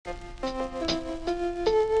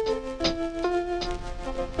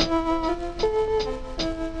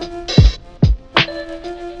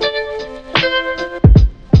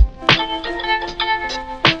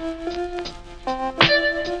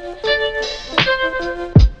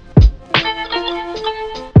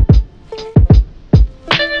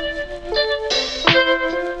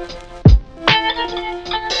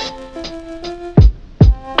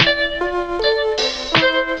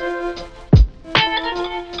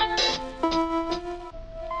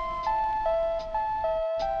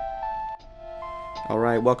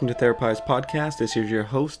right, welcome to Therapize Podcast. This is your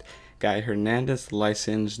host, Guy Hernandez,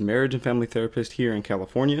 licensed marriage and family therapist here in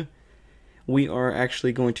California. We are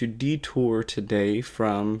actually going to detour today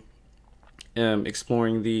from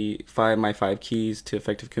exploring my five keys to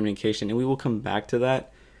effective communication, and we will come back to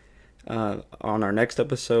that on our next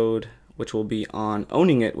episode, which will be on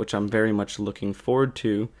owning it, which I'm very much looking forward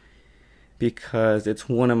to, because it's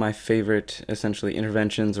one of my favorite, essentially,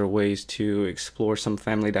 interventions or ways to explore some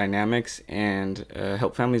family dynamics and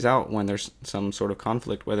help families out when there's some sort of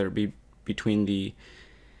conflict, whether it be between the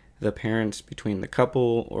parents, between the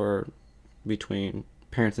couple, or between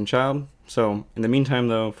parents and child. So in the meantime,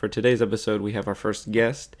 though, for today's episode, we have our first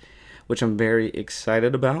guest, which I'm very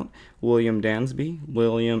excited about, William Dansby.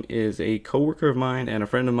 William is a coworker of mine and a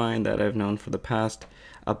friend of mine that I've known for the past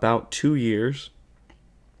about 2 years.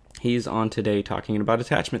 He's on today talking about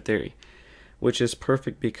attachment theory, which is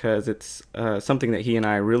perfect because it's something that he and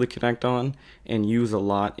I really connect on and use a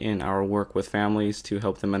lot in our work with families to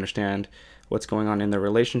help them understand what's going on in their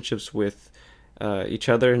relationships with each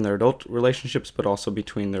other in their adult relationships, but also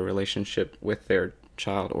between their relationship with their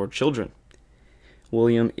child or children.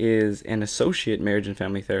 William is an associate marriage and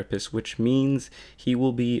family therapist, which means he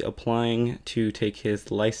will be applying to take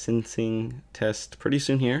his licensing test pretty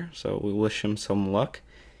soon here, so we wish him some luck.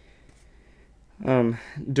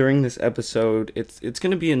 During this episode, it's going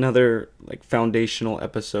to be another foundational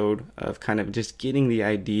episode of kind of just getting the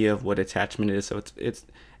idea of what attachment is. So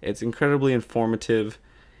it's incredibly informative,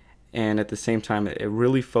 and at the same time, it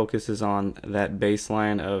really focuses on that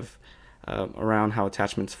baseline of around how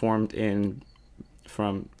attachment's formed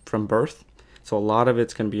from birth. So a lot of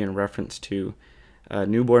it's going to be in reference to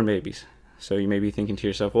newborn babies. So you may be thinking to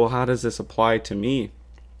yourself, well, how does this apply to me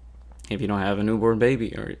if you don't have a newborn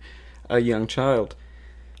baby or a young child?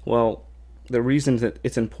 Well, the reason that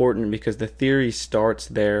it's important because the theory starts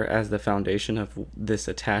there as the foundation of this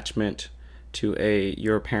attachment to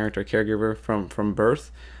your parent or caregiver from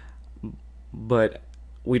birth. But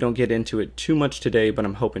we don't get into it too much today, but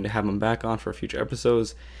I'm hoping to have him back on for future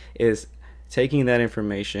episodes, is taking that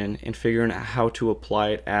information and figuring out how to apply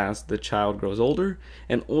it as the child grows older,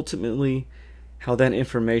 and ultimately how that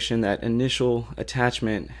information, that initial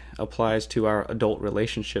attachment, applies to our adult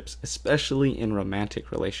relationships, especially in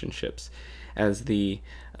romantic relationships, as when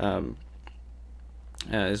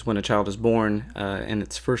a child is born and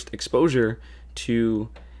its first exposure to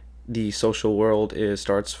the social world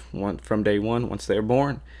starts from day one, once they're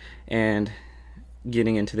born, and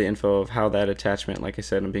getting into the info of how that attachment, like I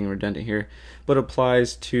said, I'm being redundant here, but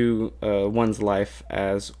applies to one's life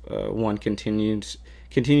as one continues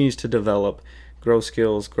to develop, grow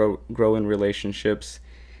skills, grow in relationships,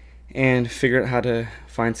 and figure out how to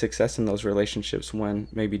find success in those relationships when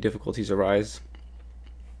maybe difficulties arise.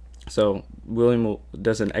 So William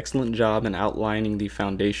does an excellent job in outlining the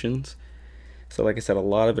foundations. So like I said, a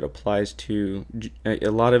lot of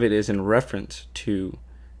it is in reference to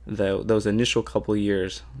those initial couple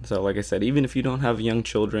years. So like I said, even if you don't have young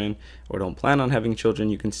children or don't plan on having children,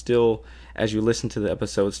 you can still, as you listen to the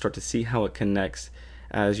episode, start to see how it connects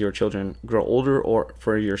as your children grow older, or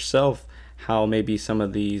for yourself, how maybe some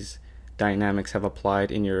of these dynamics have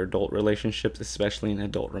applied in your adult relationships, especially in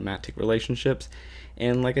adult romantic relationships.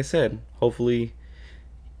 And like I said, hopefully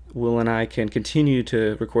Will and I can continue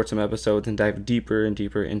to record some episodes and dive deeper and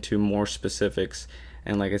deeper into more specifics.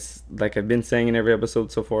 And like I've been saying in every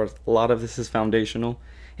episode so far, a lot of this is foundational.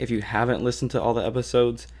 If you haven't listened to all the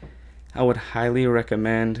episodes, I would highly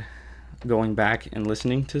recommend going back and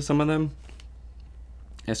listening to some of them,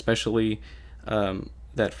 especially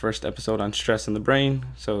that first episode on stress in the brain.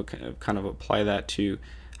 So kind of apply that to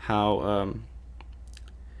how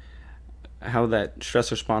that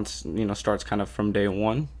stress response starts kind of from day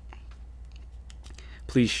one.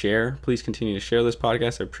 Please continue to share this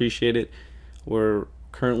podcast. I appreciate it. We're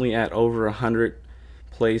currently at over 100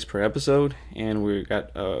 plays per episode, and we've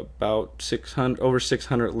got about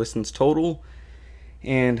 600 listens total.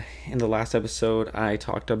 And in the last episode, I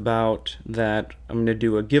talked about that I'm going to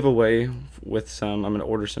do a giveaway I'm going to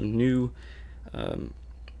order some new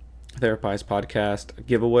Therapize podcast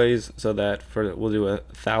giveaways, so that we'll do a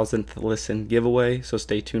 1,000th listen giveaway. So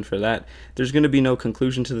stay tuned for that. There's going to be no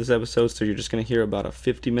conclusion to this episode, so you're just going to hear about a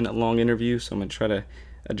 50-minute long interview. So I'm going to try to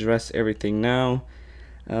address everything now.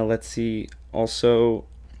 Let's see. Also,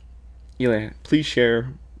 please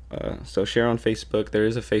share. So share on Facebook. There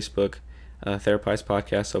is a Facebook Therapize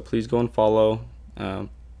podcast, so please go and follow.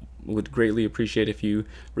 Would greatly appreciate if you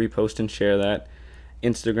repost and share that.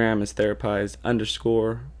 Instagram is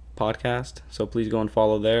Therapize_podcast, so please go and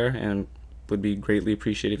follow there, and would be greatly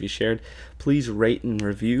appreciated if you shared. Please rate and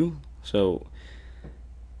review. So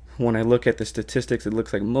When I look at the statistics, it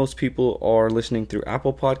looks like most people are listening through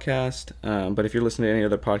Apple Podcast. But if you're listening to any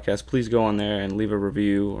other podcast, please go on there and leave a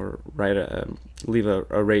review or leave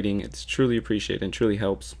a rating. It's truly appreciated and truly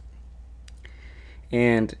helps.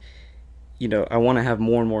 And I want to have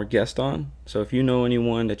more and more guests on. So if you know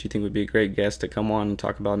anyone that you think would be a great guest to come on and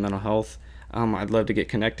talk about mental health, I'd love to get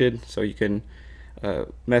connected. So you can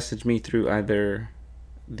message me through either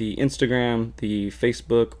the Instagram, the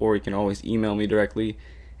Facebook, or you can always email me directly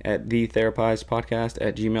at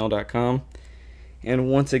thetherapizepodcast@gmail.com. And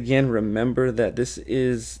once again, remember that this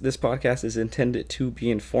podcast is intended to be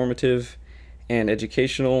informative and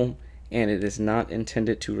educational, and it is not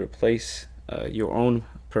intended to replace your own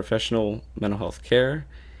professional mental health care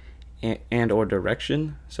and or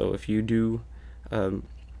direction. So if you do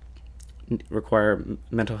require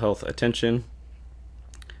mental health attention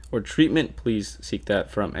or treatment, please seek that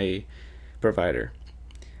from a provider.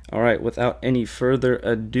 All right, without any further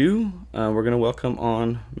ado, we're going to welcome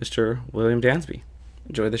on Mr. William Dansby.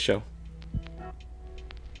 Enjoy the show.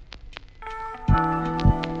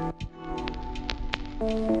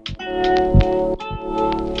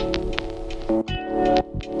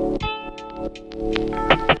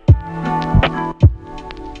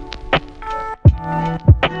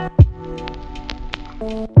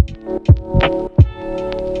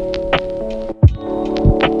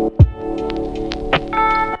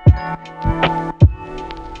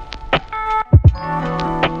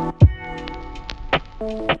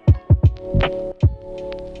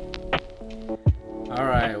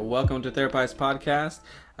 Welcome to Therapized Podcast.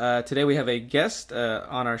 Today we have a guest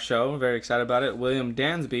on our show. Very excited about it, William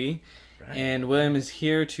Dansby. Right. And William is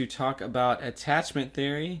here to talk about attachment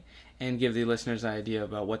theory and give the listeners an idea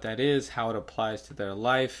about what that is, how it applies to their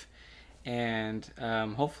life, and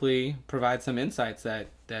hopefully provide some insights that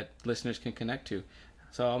listeners can connect to.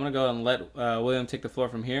 So I'm going to go and let William take the floor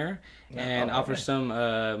from here and offer some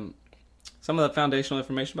of the foundational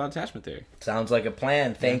information about attachment theory. Sounds like a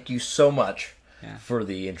plan. Thank you so much. For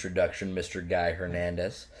the introduction, Mr. Guy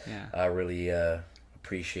Hernandez. I really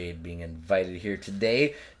appreciate being invited here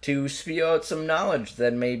today to spew out some knowledge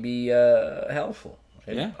that may be helpful.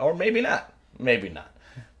 Or maybe not. Maybe not.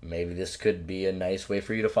 Maybe this could be a nice way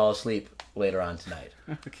for you to fall asleep later on tonight.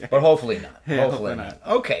 Okay. But hopefully not. Hopefully not.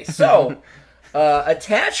 Okay, so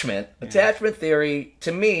attachment theory,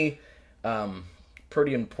 to me,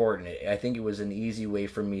 pretty important. I think it was an easy way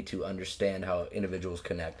for me to understand how individuals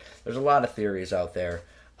connect. There's a lot of theories out there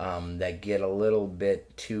that get a little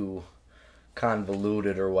bit too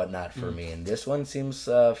convoluted or whatnot for me, and this one seems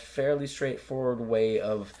a fairly straightforward way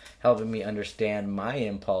of helping me understand my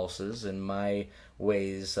impulses and my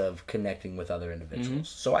ways of connecting with other individuals.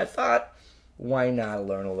 So I thought, why not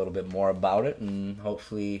learn a little bit more about it, and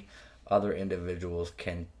hopefully other individuals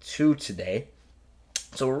can too today.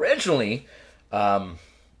 So originally,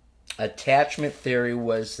 attachment theory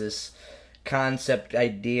was this concept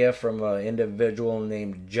idea from an individual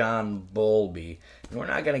named John Bowlby. And we're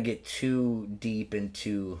not going to get too deep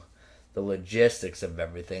into the logistics of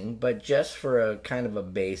everything, but just for a kind of a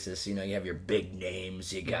basis, you have your big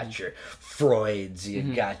names, you got your Freuds, you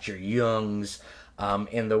got your Jungs.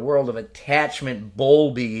 In the world of attachment,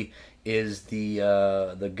 Bowlby is the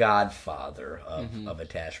godfather of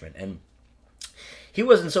attachment. And he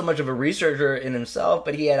wasn't so much of a researcher in himself,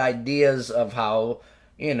 but he had ideas of how,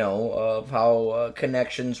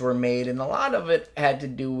 connections were made, and a lot of it had to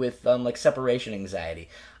do with like separation anxiety.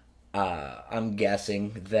 I'm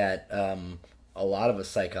guessing that a lot of us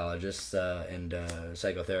psychologists and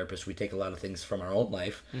psychotherapists, we take a lot of things from our own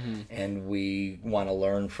life, and we want to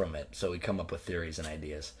learn from it, so we come up with theories and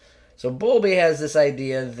ideas. So Bowlby has this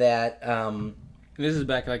idea that this is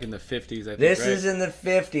back like in the 50s, I think, This is in the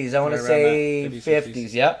 50s. I want to say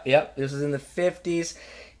 50s. Yep. This is in the 50s.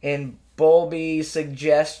 And Bowlby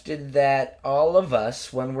suggested that all of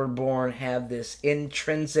us, when we're born, have this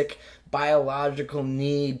intrinsic biological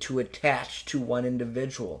need to attach to one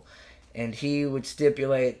individual. And he would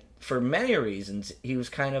stipulate, for many reasons, he was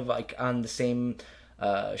kind of like on the same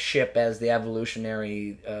ship as the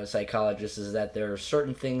evolutionary psychologists, is that there are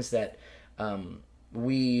certain things that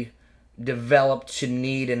we developed to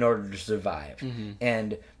need in order to survive.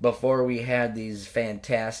 And before we had these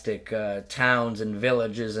fantastic towns and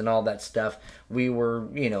villages and all that stuff, we were,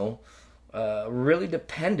 really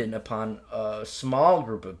dependent upon a small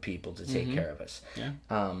group of people to take care of us.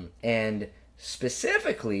 And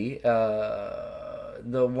specifically,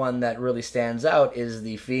 the one that really stands out is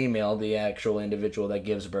the female, the actual individual that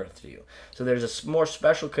gives birth to you. So there's a more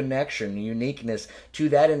special connection, uniqueness to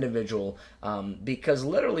that individual, because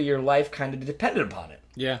literally your life kind of depended upon it.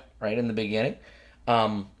 Right in the beginning.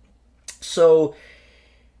 So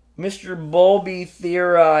Mr. Bowlby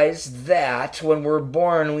theorized that when we're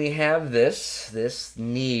born, we have this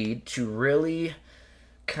need to really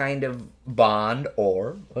kind of bond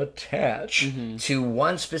or attach to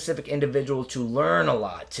one specific individual, to learn a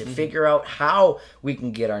lot, to figure out how we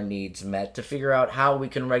can get our needs met, to figure out how we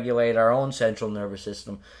can regulate our own central nervous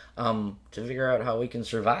system, to figure out how we can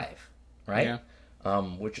survive, right? Yeah.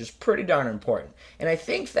 Which is pretty darn important. And I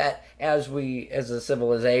think that as a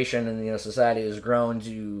civilization and society has grown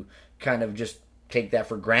to kind of just take that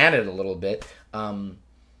for granted a little bit,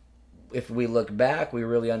 if we look back, we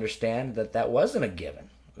really understand that wasn't a given.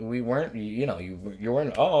 We weren't, you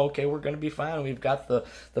weren't, oh, okay, we're going to be fine. We've got the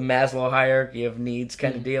Maslow hierarchy of needs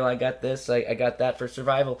kind of deal. I got this, I got that for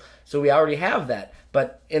survival. So we already have that.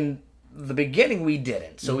 But in the beginning, we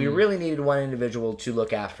didn't. So we really needed one individual to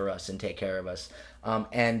look after us and take care of us.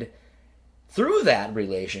 And through that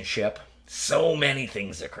relationship, so many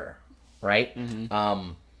things occur, right?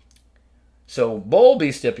 So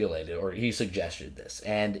Bowlby stipulated, or he suggested this,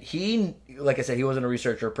 and he, like I said, he wasn't a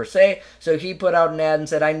researcher per se, so he put out an ad and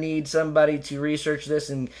said, I need somebody to research this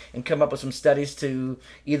and come up with some studies to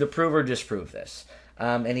either prove or disprove this.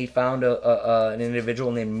 And he found an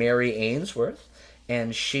individual named Mary Ainsworth,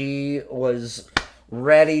 and she was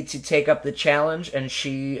ready to take up the challenge, and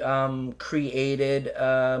she created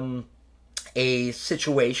a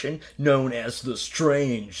situation known as the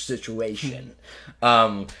strange situation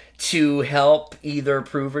to help either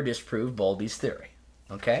prove or disprove Bowlby's theory.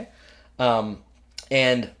 Okay?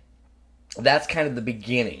 And that's kind of the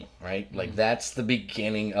beginning, right? Like, that's the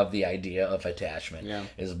beginning of the idea of attachment. Yeah.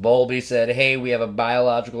 Is Bowlby said, hey, we have a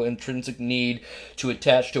biological intrinsic need to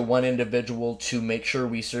attach to one individual to make sure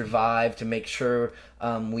we survive, to make sure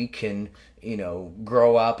we can,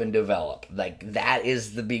 grow up and develop. Like, that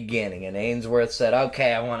is the beginning. And Ainsworth said,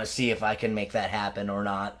 okay, I want to see if I can make that happen or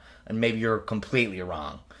not. And maybe you're completely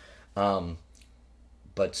wrong.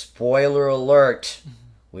 But spoiler alert,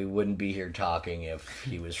 we wouldn't be here talking if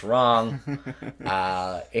he was wrong.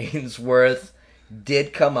 Ainsworth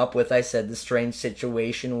did come up with, I said, the strange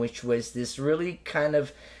situation, which was this really kind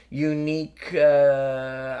of unique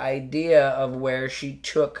idea of where she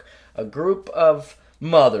took a group of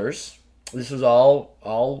mothers. This was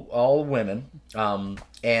all women,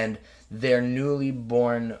 and their newly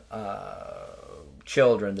born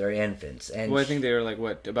children, their infants. And I think they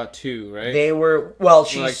were about 2, right? They were,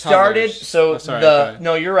 she like started, toddlers. so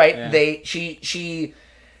no, you're right. Yeah. She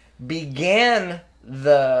began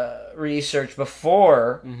the research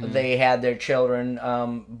before they had their children,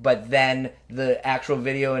 but then the actual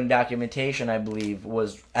video and documentation, I believe,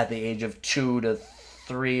 was at the age of 2 to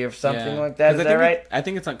 3 or something like that. Is that right? I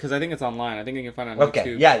think it's because I think it's online. I think you can find it on YouTube.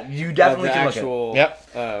 Okay, yeah, you definitely can look at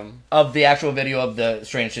it. Yep. Of the actual video of the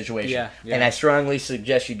strange situation. Yeah. And I strongly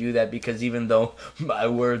suggest you do that, because even though my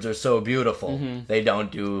words are so beautiful, they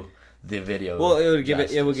don't do the video. Well, it would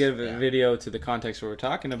give a video to the context we're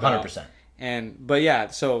talking about.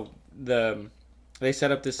 100%. So they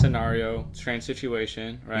set up this scenario, strange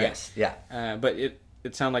situation, right? Yes. Yeah. But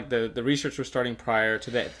it sounded like the research was starting prior to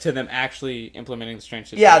them actually implementing the strange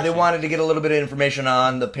situation. Yeah, they wanted to get a little bit of information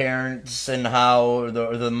on the parents and how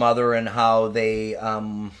the mother and how they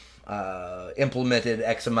implemented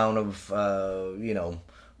X amount of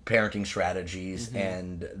parenting strategies,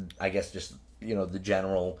 and I guess just the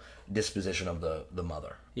general disposition of the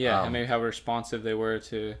mother. Yeah, and maybe how responsive they were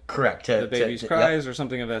to correct the baby's cries or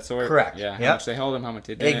something of that sort. Correct. Yeah, how much they held him, how much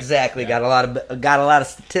they didn't. Exactly. Yeah. Got a lot of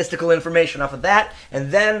statistical information off of that, and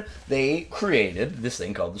then they created this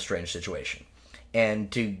thing called the strange situation. And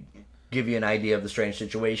to give you an idea of the strange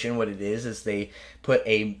situation, what it is they put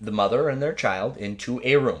the mother and their child into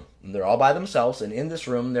a room. And they're all by themselves, and in this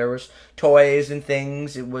room there was toys and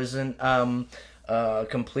things. It wasn't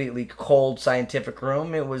completely cold scientific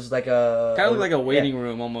room. It was like like a waiting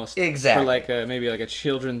room almost. Exactly. For maybe a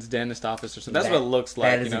children's dentist office or something. That's what it looks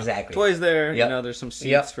like. That is exactly. Toys there. Yep. There's some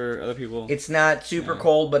seats for other people. It's not super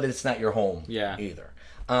cold, but it's not your home. Either.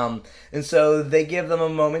 And so they give them a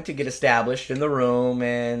moment to get established in the room,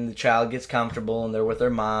 and the child gets comfortable, and they're with their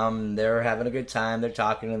mom, and they're having a good time. They're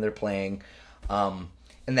talking and they're playing. And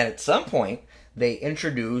then at some point, they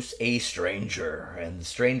introduce a stranger, and the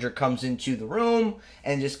stranger comes into the room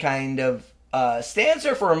and just kind of stands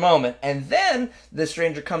there for a moment, and then the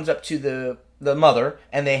stranger comes up to the mother,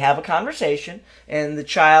 and they have a conversation, and the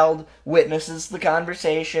child witnesses the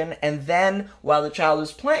conversation, and then while the child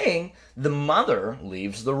is playing, the mother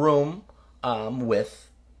leaves the room with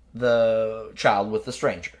the child with the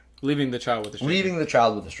stranger. Leaving the child with the stranger. Leaving the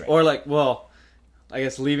child with the stranger. Or I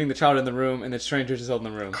guess, leaving the child in the room and the stranger just held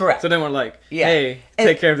in the room. Correct. So then we're like, hey,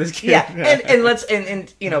 take care of this kid. Yeah, and let's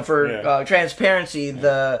and you know, for transparency,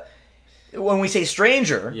 when we say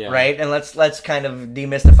stranger, right, and let's kind of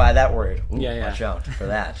demystify that word. Ooh, watch out for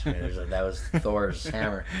that. That was Thor's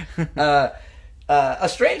hammer. A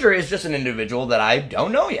stranger is just an individual that I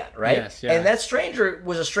don't know yet, right? Yes, yeah. And that stranger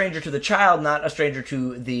was a stranger to the child, not a stranger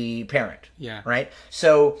to the parent. Yeah. Right?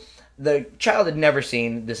 So the child had never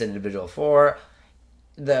seen this individual before.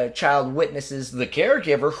 The child witnesses the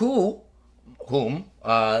caregiver whom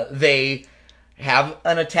they have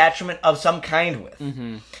an attachment of some kind with.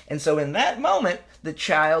 Mm-hmm. And so in that moment, the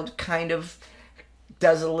child kind of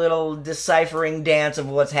does a little deciphering dance of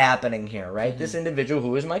what's happening here, right? Mm-hmm. This individual,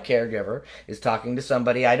 who is my caregiver, is talking to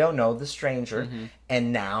somebody I don't know, the stranger,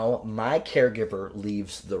 and now my caregiver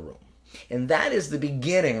leaves the room. And that is the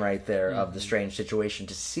beginning right there of the strange situation,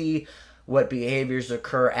 to see what behaviors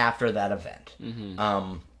occur after that event.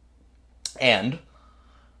 And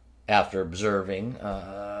after observing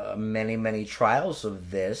many, many trials of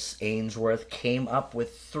this, Ainsworth came up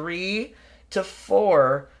with 3 to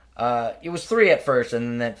 4. It was 3 at first,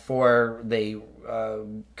 and then at 4 they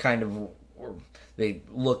they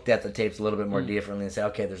looked at the tapes a little bit more differently and said,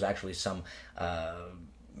 okay, there's actually some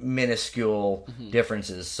minuscule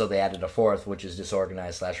differences, so they added a 4th, which is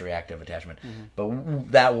disorganized/reactive attachment.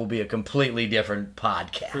 But that will be a completely different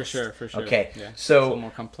podcast. For sure. Okay, yeah. So a little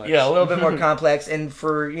more complex. Yeah, a little bit more complex, and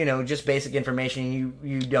for just basic information,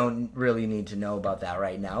 you don't really need to know about that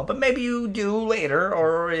right now, but maybe you do later,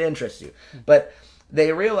 or it interests you. But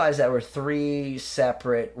they realized there were 3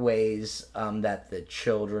 separate ways that the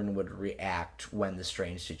children would react when the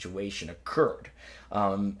strange situation occurred.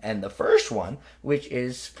 And the first one, which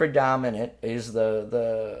is predominant, is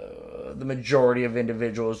the majority of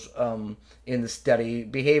individuals in the study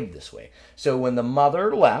behaved this way. So when the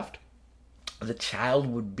mother left, the child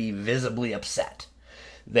would be visibly upset.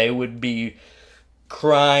 They would be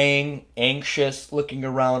crying, anxious, looking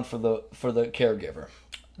around for the caregiver.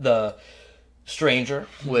 The stranger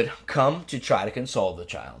would come to try to console the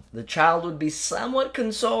child. The child would be somewhat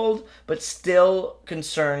consoled, but still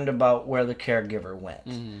concerned about where the caregiver went.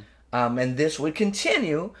 And this would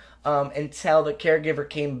continue until the caregiver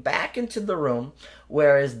came back into the room,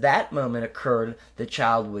 whereas that moment occurred, the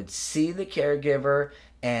child would see the caregiver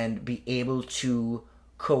and be able to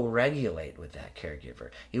co-regulate with that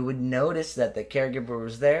caregiver. You would notice that the caregiver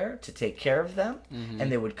was there to take care of them,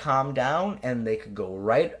 and they would calm down, and they could go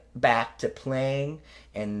right back to playing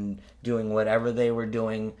and doing whatever they were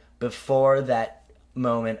doing before that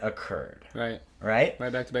moment occurred. Right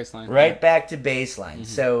back to baseline. Back to baseline.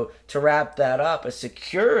 So to wrap that up, a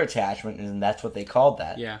secure attachment, and that's what they called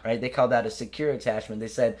that. Right? They called that a secure attachment. They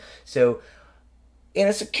said, so in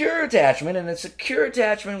a secure attachment,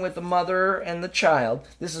 with the mother and the child,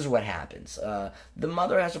 this is what happens. The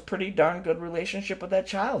mother has a pretty darn good relationship with that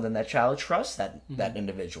child, and that child trusts that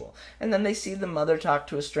individual. And then they see the mother talk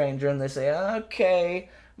to a stranger, and they say, okay,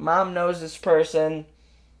 mom knows this person.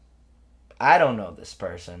 I don't know this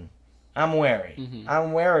person. I'm wary.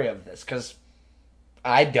 I'm wary of this, because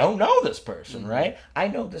I don't know this person, right? I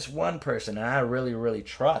know this one person, and I really, really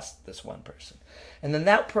trust this one person. And then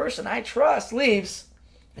that person I trust leaves,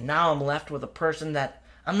 and now I'm left with a person that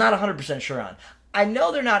I'm not 100% sure on. I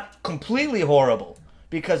know they're not completely horrible,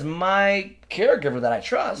 because my caregiver that I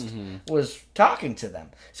trust was talking to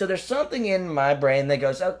them. So there's something in my brain that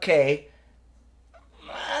goes, okay,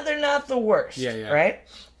 they're not the worst, right?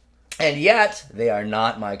 And yet, they are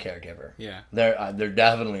not my caregiver. They're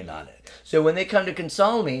definitely not it. So when they come to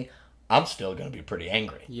console me, I'm still going to be pretty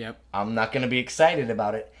angry. I'm not going to be excited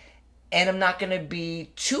about it. And I'm not going to be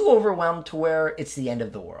too overwhelmed to where it's the end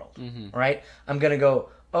of the world. Right? I'm going to go,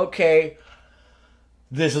 okay,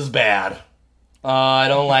 this is bad. I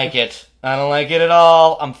don't like it. I don't like it at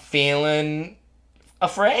all. I'm feeling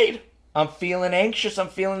afraid. I'm feeling anxious. I'm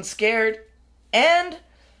feeling scared. And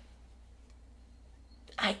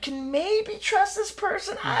I can maybe trust this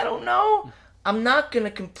person. I don't know. I'm not going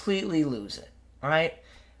to completely lose it. All right?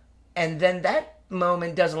 And then that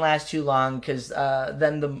moment doesn't last too long, because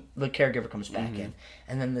then the caregiver comes back in.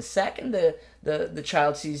 And then the second the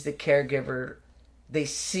child sees the caregiver, they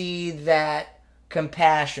see that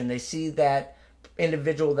compassion. They see that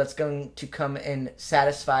individual that's going to come and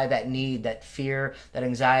satisfy that need, that fear, that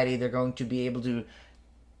anxiety. They're going to be able to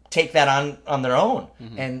take that on their own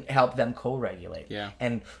and help them co-regulate.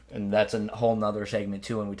 And that's a whole nother segment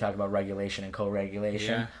too, when we talk about regulation and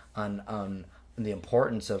co-regulation on the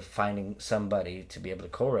importance of finding somebody to be able to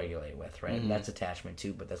co-regulate with, right? And that's attachment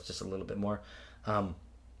too, but that's just a little bit more.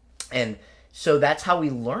 And so that's how we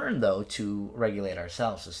learn, though, to regulate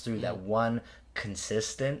ourselves, is through that one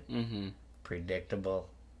consistent, predictable,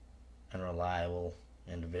 and reliable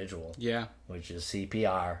individual. Yeah. Which is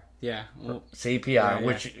CPR. Yeah. Well, CPR,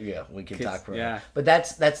 which we can talk about. Yeah. But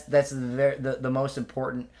that's the most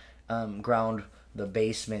important ground, the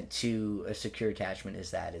basement to a secure attachment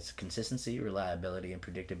is that it's consistency, reliability, and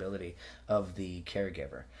predictability of the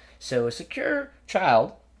caregiver. So a secure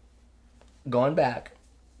child, going back,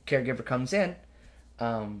 caregiver comes in,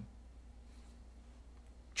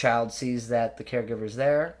 child sees that the caregiver's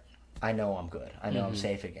there, I know I'm good. I know I'm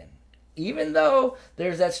safe again. Even though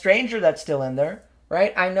there's that stranger that's still in there,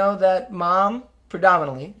 right? I know that mom,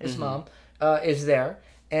 predominantly, mom, is there,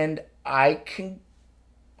 and I can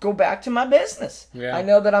go back to my business. Yeah. I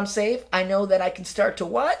know that I'm safe. I know that I can start to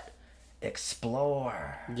what?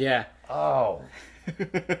 Explore. Yeah. Oh.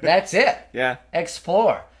 That's it. Yeah.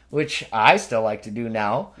 Explore, which I still like to do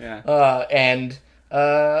now. Yeah. And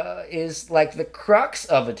is like the crux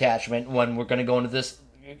of attachment when we're going to go into this,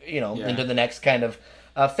 into the next kind of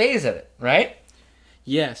phase of it, right?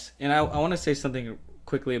 Yes. And I want to say something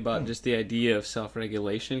quickly about just the idea of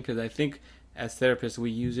self-regulation, because I think as therapists we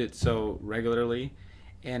use it so regularly.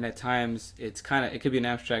 And at times it could be an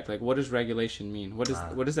abstract, like, what does regulation mean? What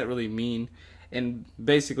does that really mean? And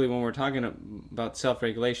basically when we're talking about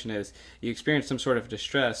self-regulation is you experience some sort of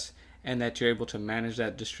distress and that you're able to manage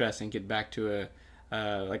that distress and get back to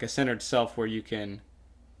a centered self where you can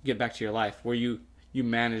get back to your life, where you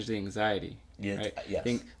manage the anxiety. Yeah, right? Yes. I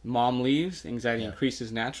think mom leaves, anxiety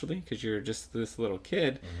increases naturally because you're just this little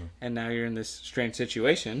kid, and now you're in this strange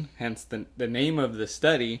situation. Hence the name of the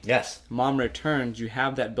study. Yes. Mom returns. You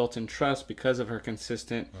have that built-in trust because of her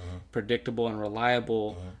consistent, predictable, and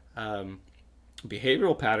reliable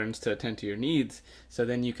behavioral patterns to attend to your needs. So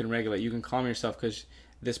then you can regulate. You can calm yourself because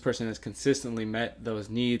this person has consistently met those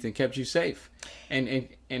needs and kept you safe. And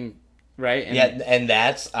right? And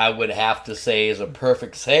that's, I would have to say, is a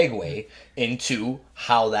perfect segue into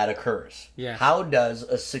how that occurs. Yeah. How does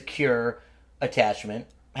a secure attachment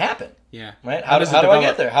happen? Yeah. Right? How do I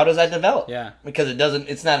get there? How does that develop? Yeah. Because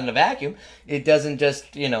it's not in a vacuum. It doesn't just,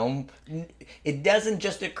 it doesn't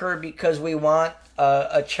just occur because we want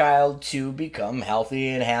a child to become healthy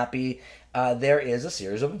and happy. There is a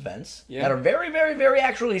series of events that are very, very, very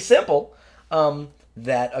actually simple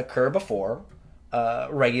that occur before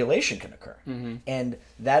regulation can occur. And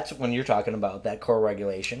that's when you're talking about that core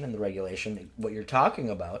regulation and the regulation, what you're talking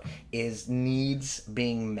about is needs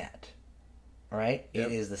being met. All right? Yep.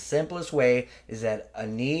 It is the simplest way is that a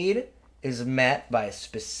need is met by a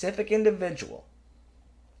specific individual.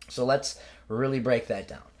 So let's really break that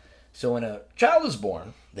down. So when a child is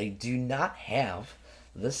born, they do not have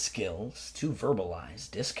the skills to verbalize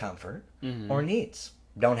discomfort or needs.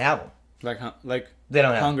 Don't have them. Like they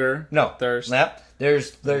don't have hunger, no thirst. Yep.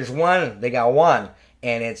 There's one. They got one,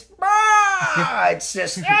 and it's it's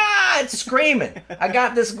just it's screaming. I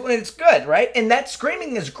got this. It's good, right? And that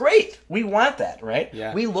screaming is great. We want that, right?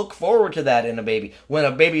 Yeah. We look forward to that in a baby. When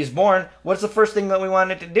a baby is born, what's the first thing that we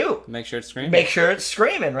want it to do? Make sure it's screaming. Make sure it's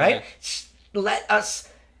screaming, right? Yeah. Let us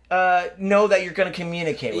know that you're going to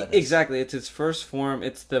communicate with us. Exactly. It's its first form.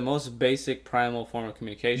 It's the most basic primal form of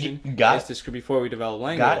communication. You got it's to scream before we develop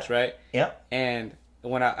language, right? Yep. And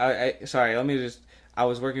when I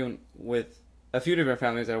was working with a few different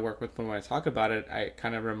families that I work with. When I talk about it, I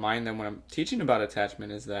kind of remind them when I'm teaching about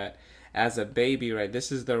attachment is that as a baby, right,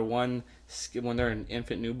 this is their one skill. When they're an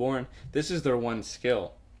infant newborn, this is their one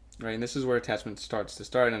skill, right? And this is where attachment starts to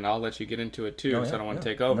start. And I'll let you get into it too, so I don't want to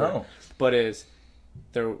take over. No. But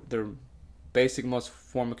their basic most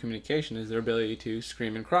form of communication is their ability to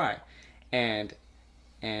scream and cry, and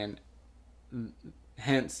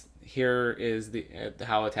hence here is the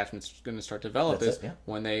how attachment's going to start to develop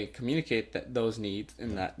when they communicate those needs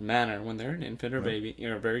in that manner when they're an infant or baby,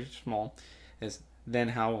 very small, is then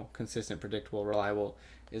how consistent, predictable, reliable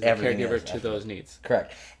is the caregiver to those needs.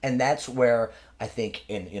 Correct. And that's where I think,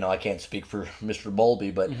 and I can't speak for Mr.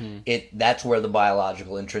 Bowlby, but that's where the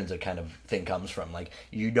biological intrinsic kind of thing comes from. Like,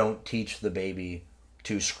 you don't teach the baby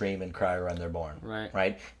to scream and cry when they're born.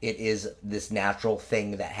 Right? It is this natural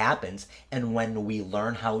thing that happens, and when we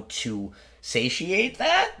learn how to satiate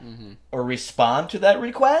that or respond to that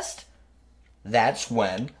request, that's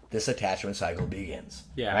when this attachment cycle begins.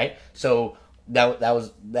 Yeah. Right? So that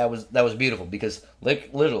was beautiful because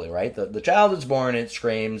literally, right? The child is born, it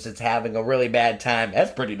screams, it's having a really bad time.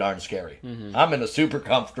 That's pretty darn scary. I'm in a super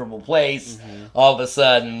comfortable place. All of a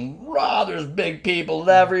sudden, there's big people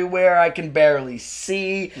everywhere. I can barely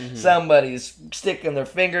see. Somebody's sticking their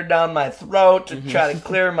finger down my throat to try to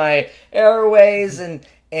clear my airways,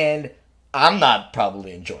 and I'm not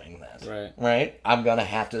probably enjoying that. Right. Right? I'm going to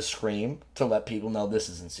have to scream to let people know this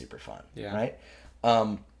isn't super fun. Yeah. Right?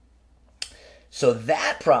 So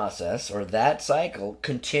that process or that cycle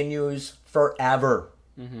continues forever.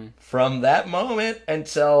 Mm-hmm. From that moment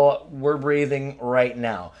until we're breathing right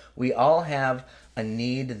now. We all have a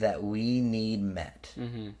need that we need met.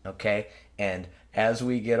 Mm-hmm. Okay? And as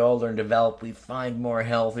we get older and develop, we find more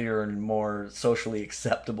healthier and more socially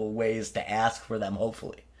acceptable ways to ask for them,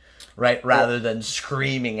 hopefully. Right? Rather than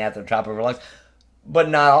screaming at the top of our lungs. But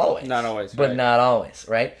not always. Not always. But not always,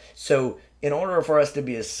 right? So in order for us to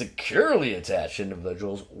be as securely attached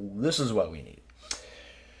individuals, this is what we need.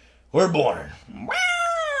 We're born.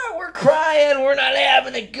 We're crying. We're not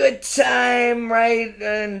having a good time, right?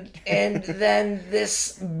 And then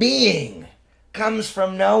this being comes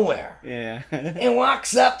from nowhere. Yeah. And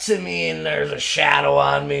walks up to me, and there's a shadow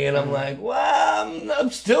on me, and I'm like, well, I'm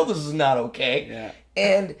still, this is not okay. Yeah.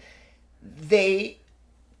 And they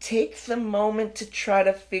take the moment to try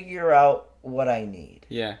to figure out what I need.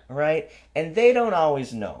 Yeah. Right? And they don't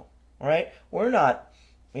always know. Right? We're not,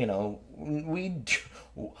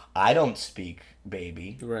 I don't speak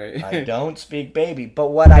baby. Right. I don't speak baby. But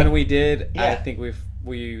when we did, I think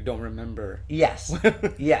we don't remember. Yes.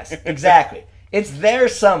 Yes, exactly. It's there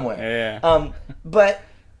somewhere. Yeah. But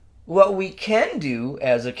what we can do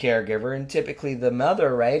as a caregiver, and typically the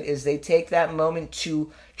mother, right, is they take that moment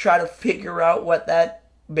to try to figure out what that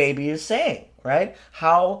baby is saying, right?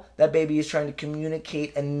 How that baby is trying to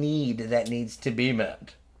communicate a need that needs to be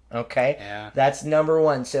met. Okay? Yeah. That's number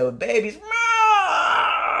one. So baby's,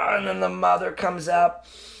 and then the mother comes up,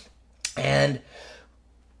 and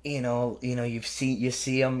you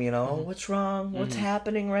see them, what's wrong? What's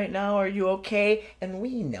happening right now? Are you okay? And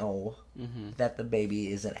we know that the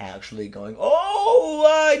baby isn't actually going, oh,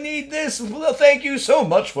 I need this. Well, thank you so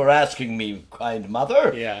much for asking me, kind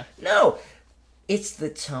mother. Yeah. No, it's the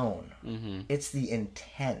tone. It's the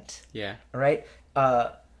intent. Yeah. Right?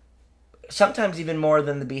 Sometimes even more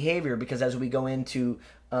than the behavior, because as we go into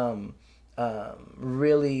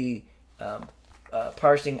really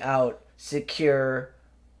parsing out secure,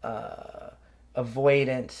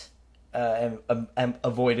 avoidant,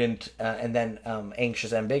 and then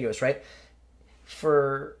anxious, ambiguous, right?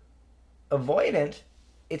 For avoidant,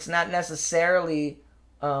 it's not necessarily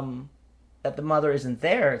that the mother isn't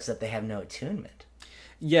there; it's that they have no attunement.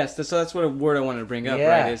 Yes, so that's what a word I wanted to bring up,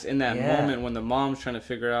 right? Is in that moment when the mom's trying to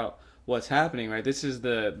figure out what's happening, right? This is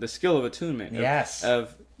the skill of attunement. Yes.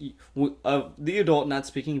 Of the adult not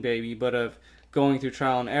speaking baby, but of going through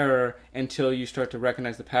trial and error until you start to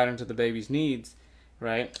recognize the patterns of the baby's needs,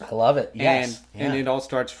 right? I love it. Yes. And it all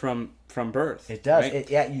starts from birth. It does. Right?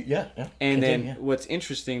 Continue. And then what's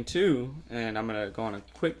interesting too, and I'm gonna go on a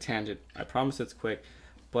quick tangent. I promise it's quick,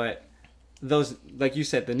 but those, like you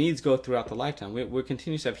said, the needs go throughout the lifetime. We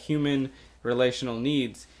continue to have human relational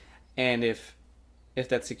needs, and if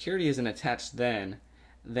that security isn't attached, then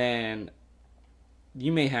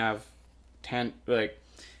you may have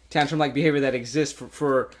tantrum-like behavior that exists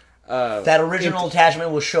for that original attachment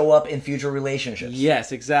will show up in future relationships.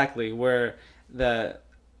 Yes, exactly. Where there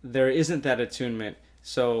isn't that attunement,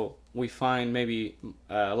 so we find maybe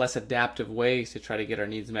less adaptive ways to try to get our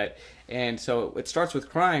needs met. And so it starts with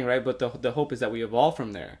crying, right? But the hope is that we evolve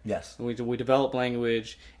from there. Yes. We develop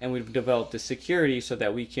language, and we develop the security so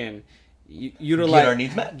that we can utilize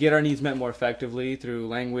get our needs met more effectively through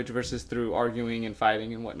language versus through arguing and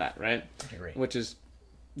fighting and whatnot, right? I agree. Which is,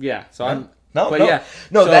 yeah. So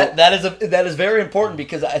that is very important,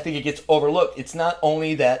 because I think it gets overlooked. It's not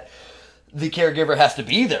only that the caregiver has to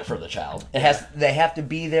be there for the child. They have to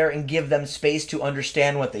be there and give them space to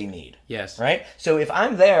understand what they need. Yes. Right? So if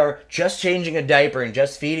I'm there just changing a diaper and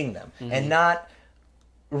just feeding them, and not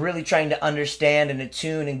really trying to understand and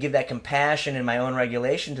attune and give that compassion and my own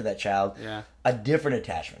regulation to that child, a different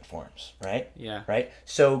attachment forms, right? Yeah. Right?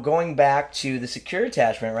 So going back to the secure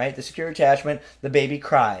attachment, right? The secure attachment, the baby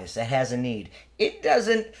cries, it has a need. It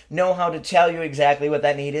doesn't know how to tell you exactly what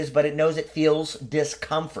that need is, but it knows it feels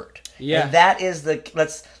discomfort. Yeah. And that is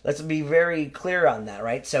let's be very clear on that,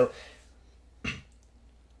 right? So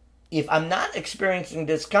if I'm not experiencing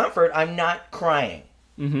discomfort, I'm not crying.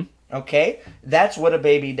 Mm-hmm. Okay? That's what a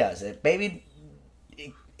baby does. A baby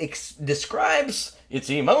describes its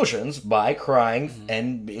emotions by crying,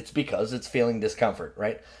 and it's because it's feeling discomfort,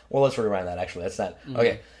 right? Well, let's rewind that, actually. That's not...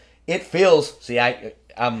 Okay. It feels... See, I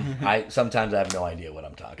sometimes I have no idea what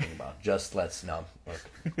I'm talking about. Just let's know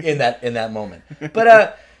in that moment.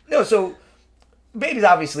 But, no, so babies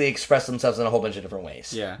obviously express themselves in a whole bunch of different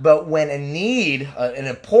ways. Yeah. But when a need, an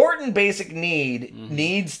important basic need,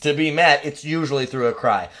 needs to be met, it's usually through a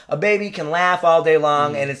cry. A baby can laugh all day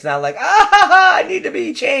long, and it's not like, I need to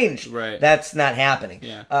be changed. Right. That's not happening.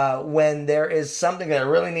 Yeah. When there is something that I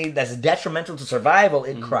really need that's detrimental to survival,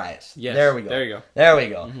 it cries. Yes. There we go. There you go. There we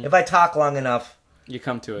go. If I talk long enough, you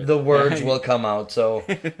come to it. the words will come out. So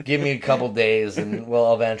give me a couple days and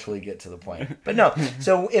we'll eventually get to the point. But no,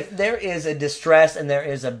 so if there is a distress and there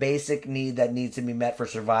is a basic need that needs to be met for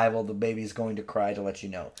survival, the baby's going to cry to let you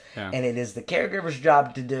know. Yeah. And it is the caregiver's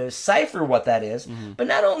job to decipher what that is, but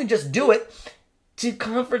not only just do it, to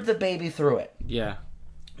comfort the baby through it. Yeah.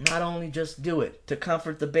 Not only just do it, to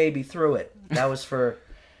comfort the baby through it. That was for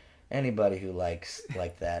anybody who likes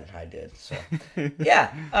like that. I did. So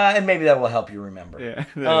yeah, and maybe that will help you remember.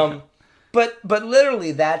 Yeah. But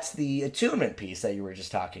literally, that's the attunement piece that you were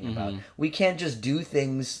just talking about. We can't just do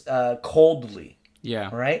things coldly.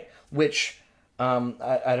 Yeah. Right. Which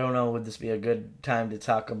I don't know. Would this be a good time to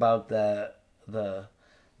talk about the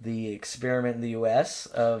experiment in the U.S.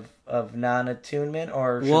 of non-attunement,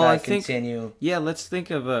 or should I continue? Yeah, let's think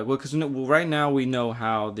of because right now we know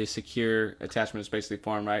how the secure attachment is basically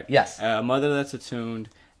formed, right? Yes. A mother that's attuned,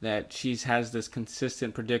 that she has this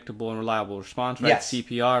consistent, predictable, and reliable response, right? Yes.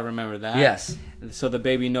 CPR, remember that? Yes. So the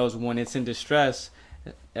baby knows when it's in distress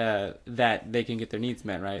that they can get their needs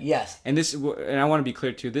met, right? Yes. And I want to be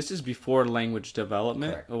clear too. This is before language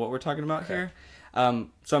development. Correct. Of what we're talking about here.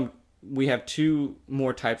 We have two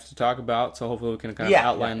more types to talk about, so hopefully we can kind of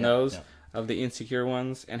outline those of the insecure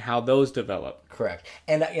ones and how those develop. Correct.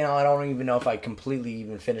 And I don't even know if I completely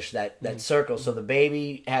even finished that circle. So the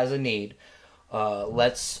baby has a need.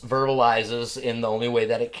 Let's verbalizes in the only way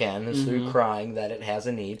that it can is through crying that it has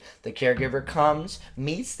a need. The caregiver comes,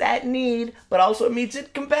 meets that need, but also meets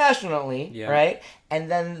it compassionately, right? And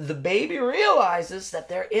then the baby realizes that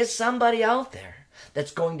there is somebody out there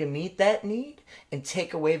that's going to meet that need and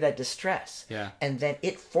take away that distress. Yeah. And then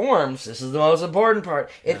it forms, this is the most important part,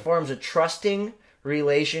 it forms a trusting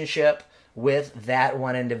relationship with that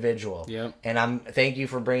one individual. Yep. And thank you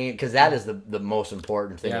for bringing it, because that is the most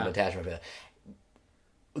important thing of attachment.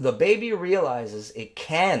 The baby realizes it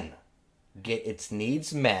can get its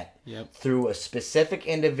needs met through a specific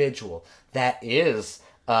individual that is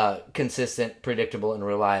consistent, predictable, and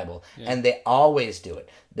reliable. And they always do it.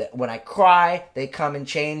 When I cry, they come and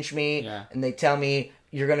change me, and they tell me,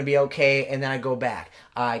 you're going to be okay, and then I go back.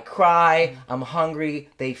 I cry, I'm hungry,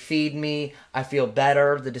 they feed me, I feel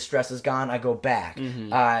better, the distress is gone, I go back.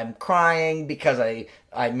 I'm crying because I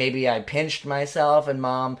pinched myself, and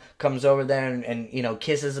mom comes over there and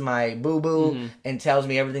kisses my boo-boo and tells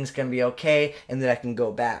me everything's going to be okay, and then I can go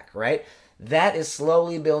back, right? That is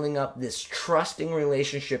slowly building up this trusting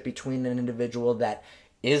relationship between an individual that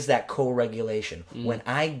is that co-regulation. When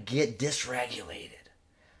I get dysregulated,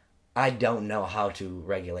 I don't know how to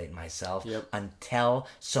regulate myself until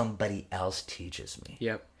somebody else teaches me.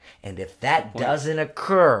 And if that doesn't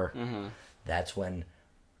occur, that's when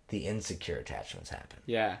the insecure attachments happen.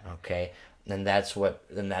 Okay? And that's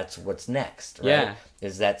what's next, right?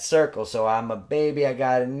 Is that circle. So I'm a baby, I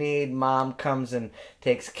got a need, mom comes and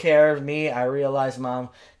takes care of me, I realize mom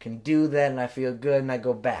can do that, and I feel good, and I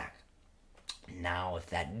go back. Now, if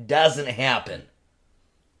that doesn't happen,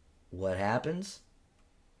 what happens?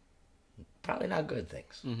 Probably not good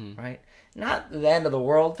things, right? Not the end of the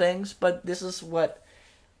world things, but this is what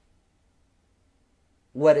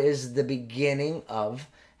is the beginning of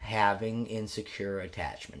having insecure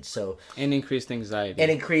attachment. So and increased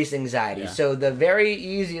anxiety. So the very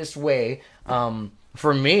easiest way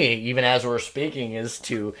for me, even as we're speaking, is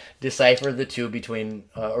to decipher the two between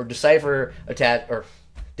or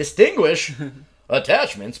distinguish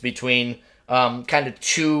attachments between kind of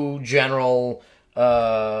two general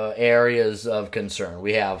areas of concern.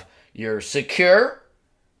 We have your secure,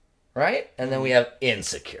 right? And then we have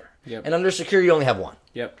insecure. And under secure, you only have one.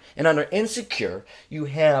 And under insecure, you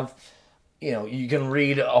have, you can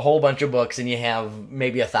read a whole bunch of books and you have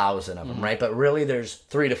maybe 1,000 of them, right? But really there's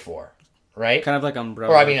 3 to 4, right? Kind of like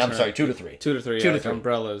umbrella. Or I'm sorry, 2 to 3. 2 to 3, 2 to like 3.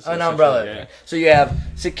 umbrellas. An umbrella. So you have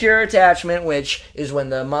secure attachment, which is when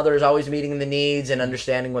the mother is always meeting the needs and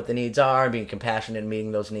understanding what the needs are, being compassionate and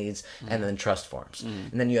meeting those needs, and then trust forms.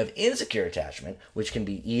 And then you have insecure attachment, which can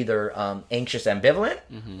be either anxious ambivalent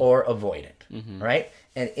or avoidant, right?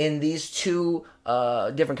 And in these two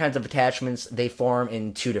different kinds of attachments, they form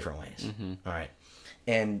in 2 different ways. All right.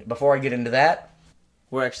 And before I get into that,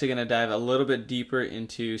 we're actually going to dive a little bit deeper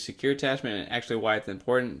into secure attachment and actually why it's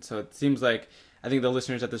important. So it seems like I think the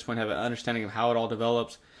listeners at this point have an understanding of how it all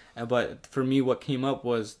develops. But for me, what came up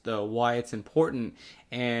was the why it's important.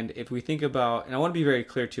 And if we think about, and I want to be very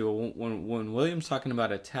clear too, when William's talking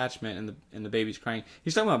about attachment and the baby's crying,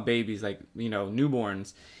 he's talking about babies, like,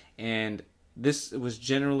 newborns. And this was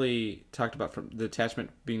generally talked about from the attachment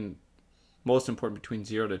being most important between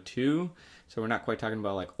 0 to 2. So we're not quite talking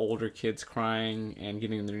about like older kids crying and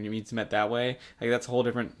getting their needs met that way. Like, that's a whole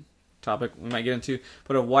different topic we might get into.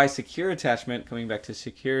 But of why secure attachment, coming back to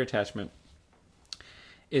secure attachment,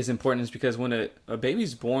 is important is because when a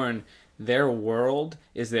baby's born, their world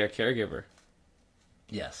is their caregiver.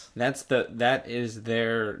 Yes. That is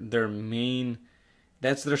their main,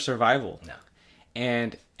 that's their survival. No.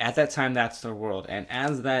 And at that time, that's their world. And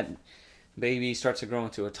as that baby starts to grow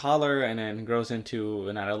into a toddler and then grows into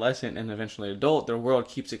an adolescent and eventually adult, their world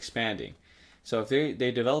keeps expanding. So if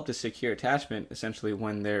they develop a secure attachment, essentially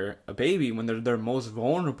when they're a baby, when they're most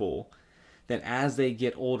vulnerable, then as they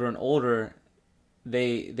get older and older,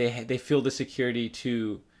 they feel the security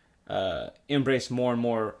to embrace more and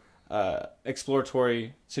more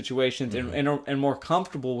exploratory situations, and more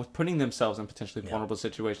comfortable with putting themselves in potentially vulnerable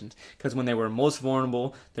situations. Because when they were most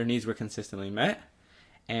vulnerable, their needs were consistently met,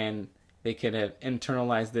 and they could have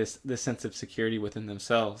internalized this sense of security within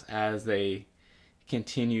themselves as they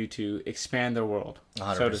continue to expand their world,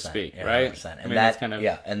 so to speak, right? 100%. And that's kind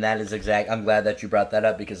of and that is exact. I'm glad that you brought that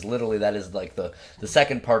up, because literally that is like the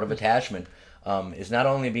second part of attachment. Is not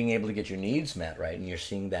only being able to get your needs met, right, and you're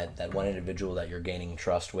seeing that one individual that you're gaining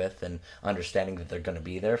trust with and understanding that they're going to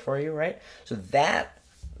be there for you, right? So that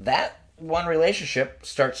one relationship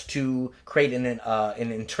starts to create an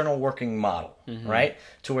internal working model, right,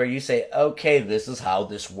 to where you say, okay, this is how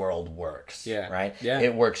this world works, right? Yeah.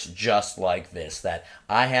 It works just like this. That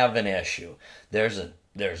I have an issue. There's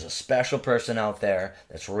a special person out there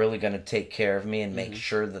that's really going to take care of me and make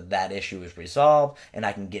sure that issue is resolved and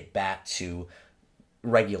I can get back to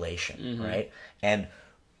regulation, right? And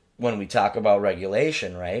when we talk about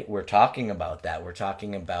regulation, right, we're talking about that. We're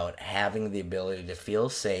talking about having the ability to feel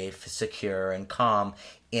safe, secure, and calm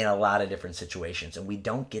in a lot of different situations. And we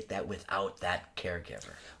don't get that without that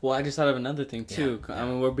caregiver. Well, I just thought of another thing too. Yeah.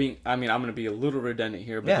 I'm going to be a little redundant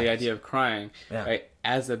here, but the idea of crying, right?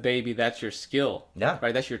 As a baby, that's your skill,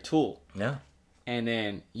 right? That's your tool. Yeah. And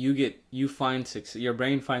then your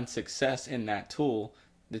brain finds success in that tool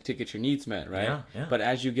to get your needs met, right? Yeah. But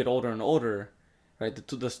as you get older and older, right,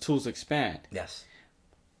 those tools expand. Yes.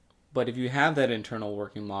 But if you have that internal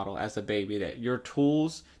working model as a baby, that your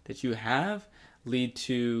tools that you have lead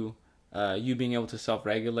to you being able to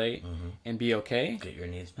self-regulate and be okay, get your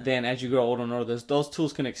needs met. Then as you grow older and older, those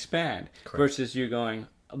tools can expand. Correct. Versus you going,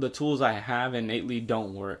 the tools I have innately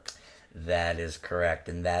don't work. That is correct,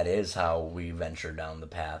 and that is how we venture down the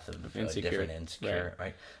path of different insecure,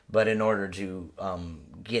 right? But in order to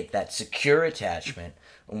get that secure attachment,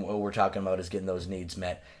 what we're talking about is getting those needs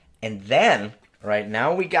met. And then, right,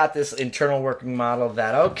 now we got this internal working model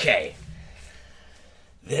that, okay,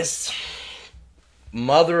 this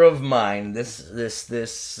mother of mine, this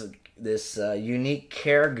unique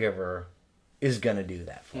caregiver is going to do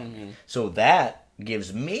that for me. So that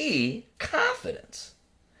gives me confidence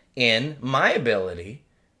in my ability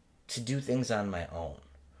to do things on my own,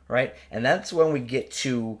 right? And that's when we get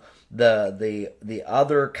to the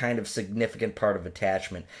other kind of significant part of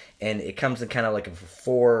attachment, and it comes in kind of like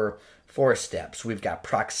four steps. We've got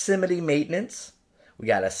proximity maintenance, we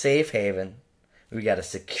got a safe haven, we got a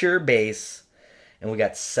secure base, and we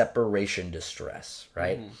got separation distress,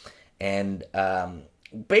 right? And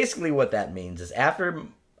basically what that means is after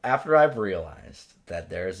I've realized that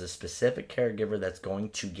there is a specific caregiver that's going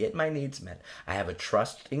to get my needs met, I have a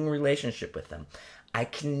trusting relationship with them, I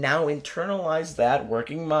can now internalize that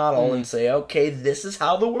working model and say, okay, this is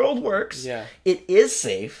how the world works. Yeah. It is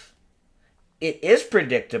safe. It is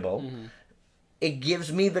predictable. It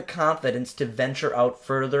gives me the confidence to venture out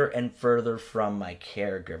further and further from my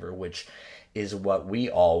caregiver, which is what we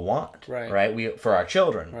all want, right? We, for our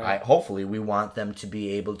children, right? Hopefully we want them to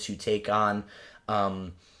be able to take on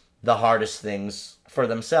the hardest things for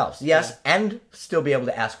themselves, and still be able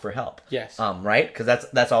to ask for help, right? Because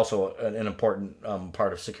that's also an important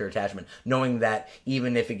part of secure attachment, knowing that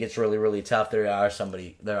even if it gets really, really tough, there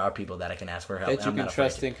are people that I can ask for help, that you can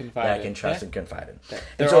trust and confide in. That I can trust and confide in.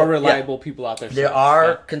 There are reliable people out there. There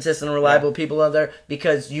are consistent and reliable people out there,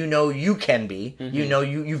 because you can be,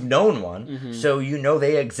 you've known one, so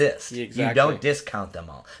they exist. Exactly. You don't discount them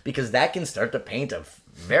all, because that can start to paint a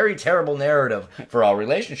very terrible narrative for all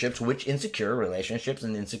relationships, which insecure relationships relationships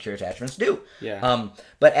and insecure attachments do. Yeah.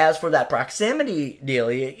 But as for that proximity deal,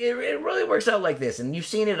 it really works out like this. And you've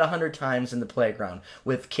seen it 100 times in the playground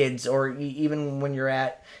with kids, or even when you're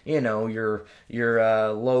at, your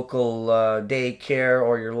local daycare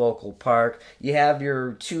or your local park. You have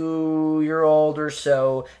your 2-year-old or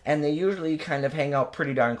so, and they usually kind of hang out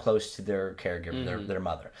pretty darn close to their caregiver, their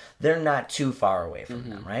mother. They're not too far away from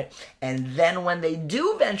them, right? And then when they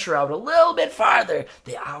do venture out a little bit farther,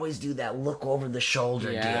 they always do that look over the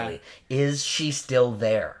shoulder dealy. Is she still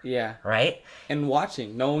there? Yeah. Right? And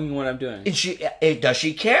watching, knowing what I'm doing. Does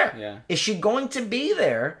she care? Yeah. Is she going to be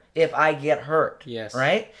there if I get hurt? Yes.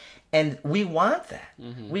 Right? And we want that.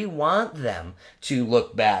 We want them to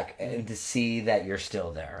look back and to see that you're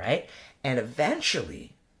still there, right? And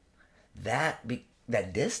eventually, that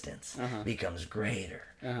distance becomes greater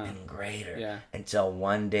and greater until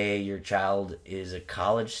one day your child is a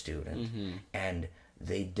college student and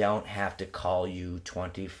they don't have to call you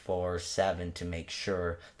 24/7 to make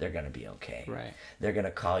sure they're going to be okay. Right. They're going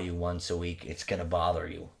to call you once a week. It's going to bother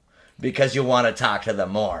you because you want to talk to them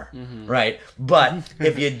more, right? But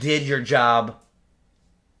if you did your job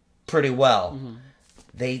pretty well,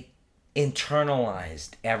 they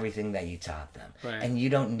internalized everything that you taught them. Right. And you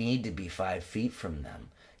don't need to be 5 feet from them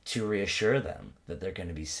to reassure them that they're going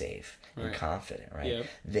to be safe and confident, right? Yep.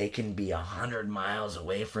 They can be 100 miles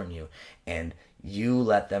away from you, and you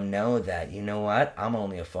let them know that, you know what, I'm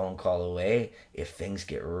only a phone call away if things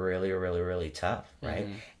get really, really, really tough, right?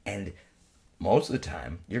 And most of the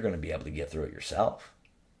time, you're going to be able to get through it yourself.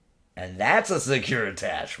 And that's a secure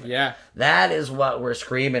attachment. Yeah. That is what we're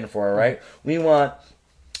screaming for, right? We want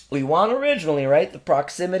originally, right, the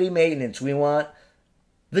proximity maintenance. We want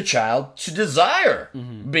the child to desire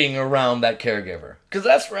being around that caregiver. Because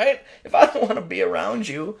that's right. If I don't want to be around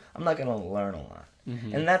you, I'm not going to learn a lot.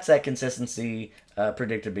 And that's that consistency,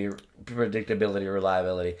 predictability,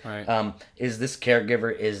 reliability. Right. Is this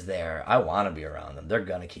caregiver is there? I want to be around them. They're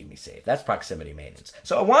going to keep me safe. That's proximity maintenance.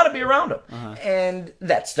 So I want to be around them. And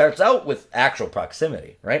that starts out with actual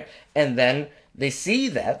proximity, right? And then they see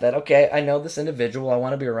that, okay, I know this individual. I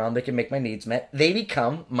want to be around. They can make my needs met. They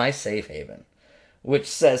become my safe haven, which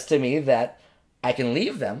says to me that I can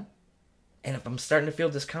leave them. And if I'm starting to feel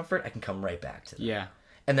discomfort, I can come right back to them. Yeah.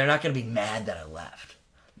 And they're not going to be mad that I left.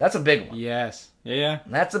 That's a big one. Yes. Yeah.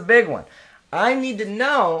 That's a big one. I need to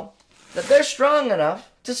know that they're strong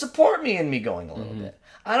enough to support me in me going a little bit.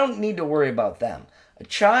 I don't need to worry about them. A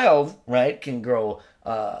child, right, can grow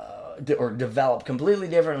or develop completely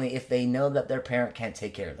differently if they know that their parent can't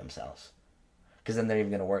take care of themselves. Because then they're even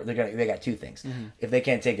going to work. They got two things. If they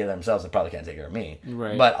can't take care of themselves, they probably can't take care of me.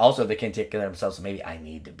 Right. But also, if they can't take care of themselves, maybe I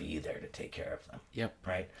need to be there to take care of them. Yep.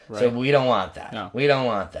 Right? So we don't want that. No. We don't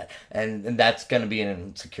want that. And that's going to be an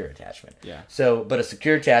insecure attachment. Yeah. So, but a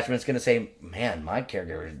secure attachment is going to say, man, my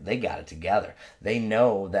caregivers, they got it together. They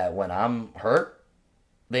know that when I'm hurt,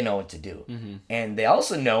 they know what to do. And they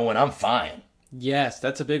also know when I'm fine. Yes,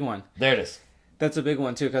 that's a big one. There it is. That's a big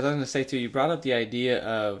one, too, because I was going to say, too, you brought up the idea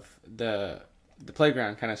of the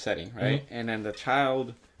playground kind of setting, right? And then the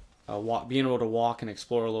child being able to walk and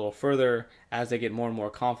explore a little further as they get more and more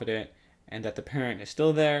confident, and that the parent is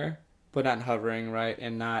still there, but not hovering, right?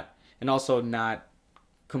 And also not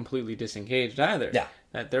completely disengaged either. Yeah.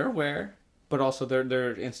 That they're aware, but also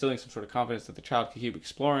they're instilling some sort of confidence that the child can keep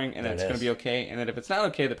exploring, and that it's going to be okay. And that if it's not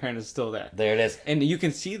okay, the parent is still there. There it is. And you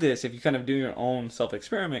can see this if you kind of do your own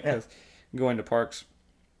self-experiment, because going to parks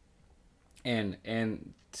and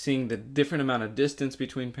seeing the different amount of distance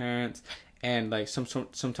between parents, and like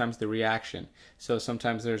sometimes the reaction. So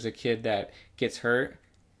sometimes there's a kid that gets hurt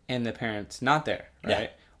and the parent's not there,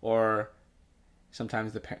 right? Or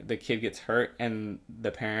sometimes the kid gets hurt and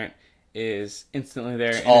the parent is instantly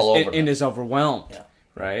there and is overwhelmed,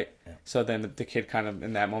 right? So then the kid kind of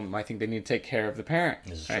in that moment might think they need to take care of the parent,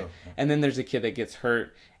 right? And then there's a kid that gets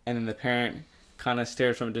hurt and then the parent kind of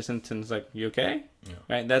stares from a distance and is like, "You okay?"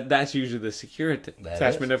 Right? That's usually the secure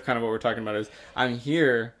attachment of kind of what we're talking about is, I'm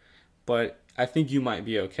here, but I think you might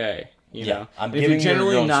be okay. You know, I'm giving you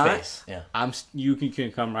your own space. You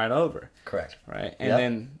can come right over. Correct. Right,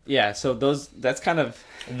 and then so that's kind of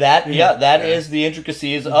that. That is the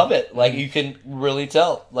intricacies of it. Like you can really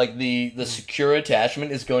tell. Like the secure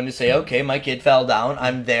attachment is going to say, okay, my kid fell down.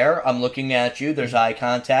 I'm there. I'm looking at you. There's eye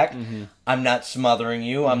contact. I'm not smothering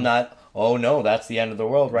you. I'm not. Oh no, that's the end of the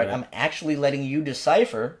world, right? I'm actually letting you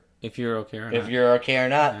decipher if you're okay or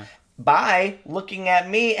not. By looking at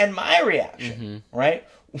me and my reaction, right?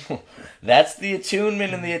 That's the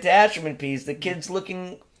attunement and the attachment piece. The kid's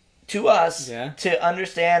looking to us to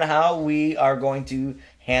understand how we are going to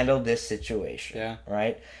handle this situation. Yeah.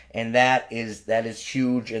 Right? And that is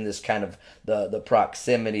huge in this kind of the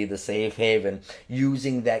proximity, the safe haven,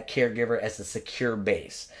 using that caregiver as a secure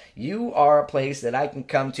base. You are a place that I can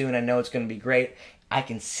come to and I know it's going to be great. I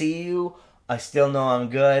can see you. I still know I'm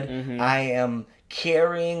good. Mm-hmm. I am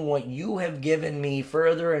carrying what you have given me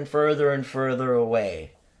further and further and further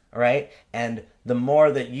away. Right? And the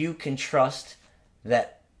more that you can trust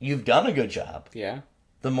that you've done a good job,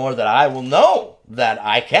 the more that I will know that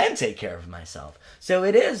I can take care of myself. So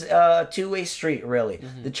it is a two-way street, really.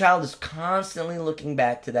 Mm-hmm. The child is constantly looking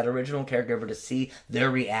back to that original caregiver to see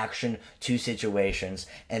their reaction to situations.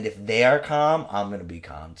 And if they are calm, I'm going to be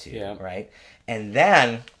calm too, right? And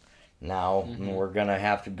then, now we're going to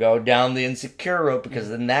have to go down the insecure road, because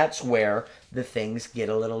then that's where the things get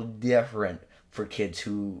a little different for kids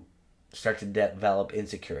who start to develop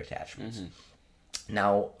insecure attachments. Mm-hmm.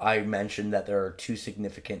 Now, I mentioned that there are two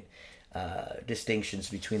significant distinctions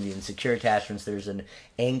between the insecure attachments. There's an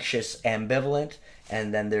anxious ambivalent,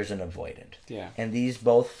 and then there's an avoidant. Yeah. And these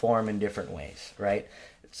both form in different ways, right?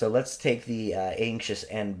 So let's take the anxious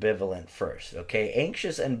ambivalent first, okay?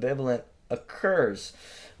 Anxious ambivalent occurs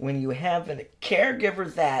when you have a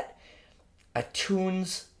caregiver that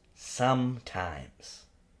attunes sometimes,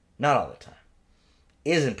 not all the time,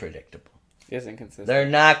 isn't predictable, isn't consistent, they're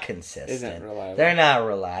not consistent, isn't reliable, they're not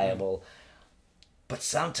reliable, but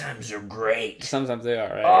sometimes they're great. Sometimes they are,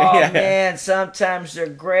 right? Oh man, sometimes they're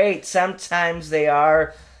great, sometimes they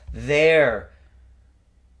are there,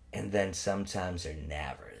 and then sometimes they're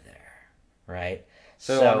never there, right?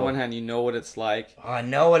 So on one hand, you know what it's like. Oh, I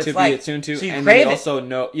know what to it's like. Be attuned to, so you and crave you also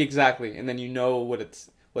know exactly, and then you know what it's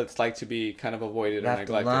like to be kind of avoided or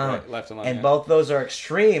neglected, left alone. And both those are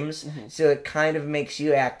extremes, so it kind of makes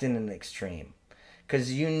you act in an extreme,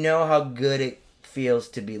 because you know how good it feels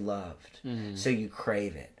to be loved, so you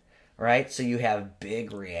crave it, right? So you have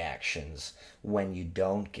big reactions when you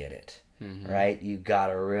don't get it. Right? You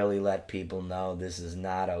gotta really let people know this is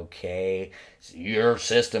not okay. Your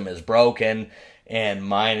system is broken and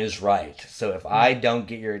mine is right. So if I don't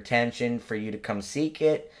get your attention for you to come seek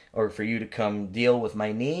it or for you to come deal with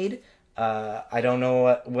my need, I don't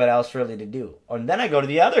know what else really to do. And then I go to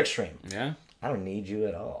the other extreme. Yeah. I don't need you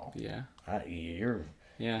at all. Yeah. You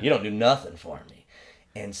don't do nothing for me.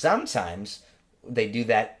 And sometimes they do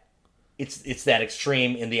that. It's that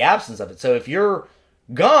extreme in the absence of it. So if you're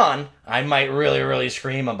gone, I might really, really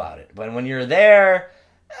scream about it. But when you're there,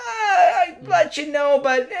 I let you know,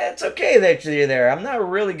 but it's okay that you're there. I'm not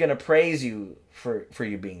really going to praise you for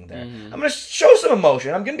you being there. I'm going to show some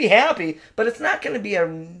emotion. I'm going to be happy, but it's not going to be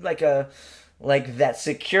like that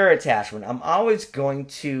secure attachment. I'm always going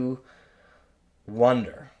to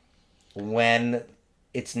wonder when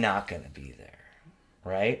it's not going to be there,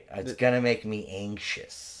 right? It's going to make me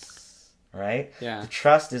anxious. Right? Yeah. The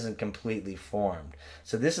trust isn't completely formed.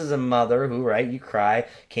 So this is a mother who, right, you cry,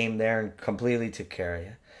 came there and completely took care of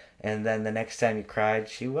you. And then the next time you cried,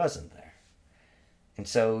 she wasn't there. And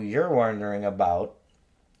so you're wondering about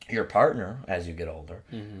your partner as you get older.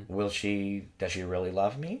 Does she really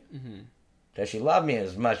love me? Does she love me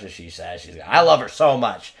as much as she says? I love her so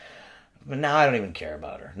much. But now I don't even care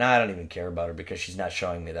about her. Now I don't even care about her because she's not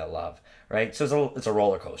showing me that love. Right? So it's a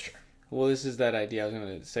roller coaster. Well, this is that idea I was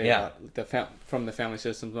going to say about from the family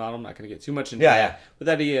systems model. I'm not going to get too much into that. But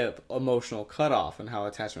that idea of emotional cutoff and how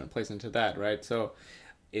attachment plays into that, right? So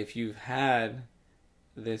if you've had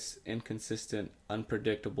this inconsistent,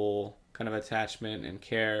 unpredictable kind of attachment and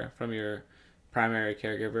care from your primary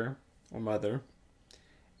caregiver or mother,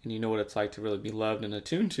 and you know what it's like to really be loved and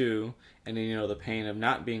attuned to, and then you know the pain of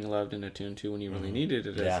not being loved and attuned to when you really needed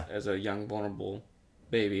it as a young, vulnerable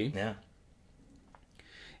baby. Yeah.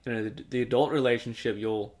 You know, the adult relationship,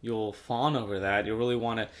 you'll fawn over that. You'll really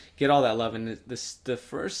want to get all that love, and the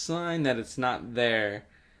first sign that it's not there,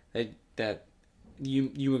 that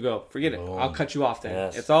you would go, forget it. I'll cut you off then.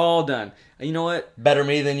 Yes. It's all done. And you know what? Better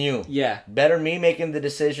me than you. Yeah. Better me making the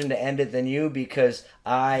decision to end it than you, because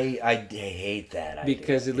I hate that idea.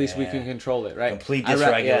 Because at least we can control it, right? Complete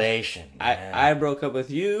dysregulation. I broke up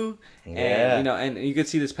with you, and and you could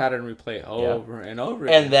see this pattern replay over and over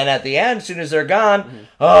again. And then at the end, as soon as they're gone,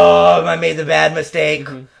 oh, I made the bad mistake.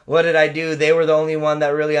 What did I do? They were the only one that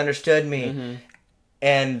really understood me.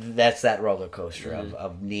 And that's that roller coaster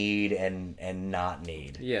of need and not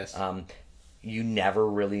need. Yes. You never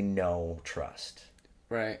really know trust.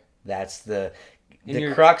 Right. That's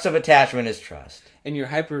The crux of attachment is trust. And you're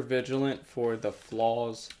hyper vigilant for the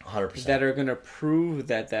flaws 100%. that are going to prove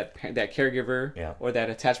that caregiver or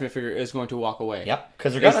that attachment figure is going to walk away. Yep,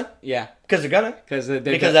 because they're gonna. Yeah, because they're gonna.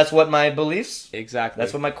 Because that's what my beliefs. Exactly.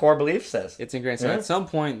 That's what my core belief says. It's ingrained. So at some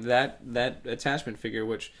point, that attachment figure,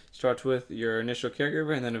 which starts with your initial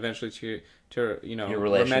caregiver and then eventually to your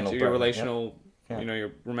relational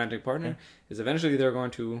your romantic partner, is eventually they're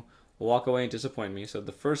going to walk away and disappoint me. So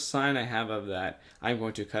the first sign I have of that, I'm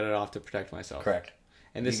going to cut it off to protect myself. Correct.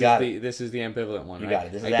 And this is the ambivalent one. You right? got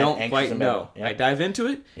it. This is I don't quite know. Yep. I dive into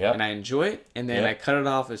it and I enjoy it, and then I cut it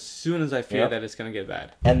off as soon as I fear that it's going to get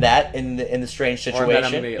bad. And that in the strange situation, or that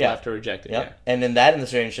I'm going to have to reject it. Yeah. And then that in the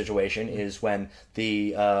strange situation is when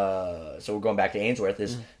the so we're going back to Ainsworth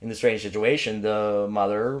is in the strange situation the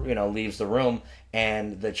mother leaves the room.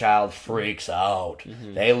 And the child freaks out.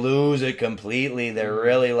 Mm-hmm. They lose it completely. They're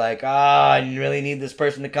really like, I really need this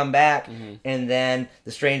person to come back. Mm-hmm. And then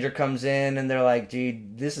the stranger comes in and they're like,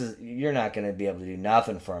 dude, you're not going to be able to do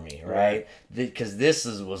nothing for me, right? Because this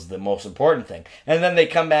was the most important thing. And then they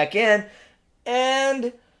come back in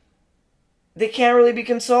and they can't really be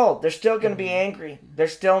consoled. They're still going to be angry. They're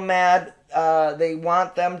still mad. They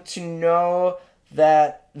want them to know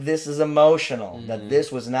that this is emotional, that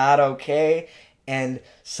this was not okay. And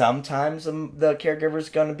sometimes the caregiver is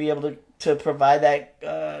going to be able to provide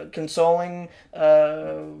that consoling,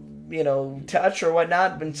 touch or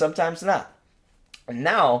whatnot, but sometimes not. And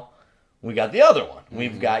now we got the other one.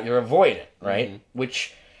 We've got your avoidant, right?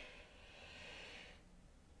 Which,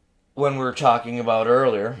 when we were talking about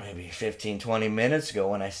earlier, maybe 15, 20 minutes ago,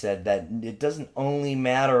 when I said that it doesn't only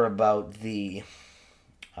matter about the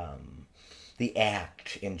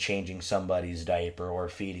act in changing somebody's diaper or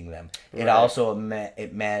feeding them. Right. It also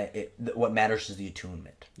what matters is the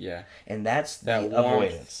attunement. Yeah. And that's the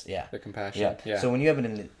avoidance. Yeah. The compassion. Yeah. So when you have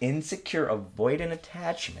an insecure avoidant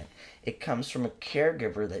attachment, it comes from a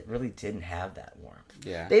caregiver that really didn't have that warmth.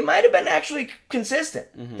 Yeah. They might have been actually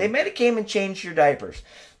consistent. Mm-hmm. They might have came and changed your diapers,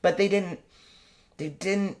 but they didn't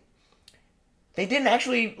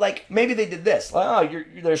actually, maybe they did this.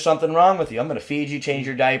 There's something wrong with you. I'm going to feed you, change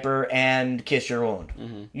your diaper, and kiss your wound.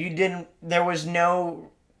 Mm-hmm. There was no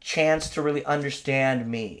chance to really understand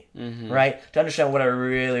me, right? To understand what I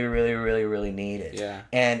really, really, really, really needed. Yeah.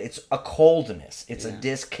 And it's a coldness. It's a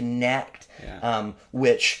disconnect,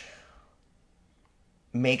 which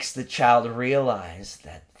makes the child realize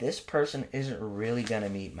that this person isn't really going to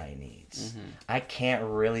meet my needs. Mm-hmm. I can't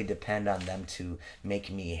really depend on them to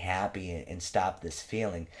make me happy and stop this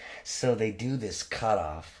feeling. So they do this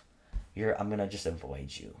cutoff. I'm going to just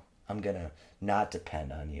avoid you. I'm going to not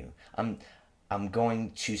depend on you. I'm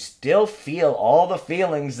going to still feel all the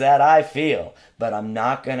feelings that I feel, but I'm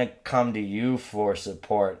not going to come to you for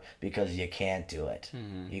support because you can't do it.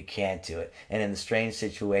 Mm-hmm. You can't do it. And in the strange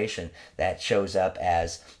situation, that shows up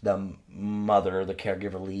as the mother, the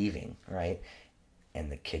caregiver leaving, right? And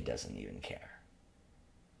the kid doesn't even care.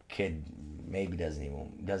 Kid maybe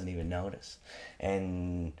doesn't even notice.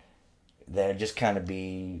 And they're just kind of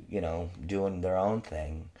doing their own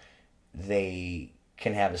thing. They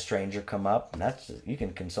can have a stranger come up, and you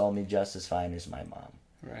can console me just as fine as my mom.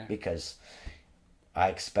 Right. Because I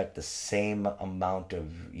expect the same amount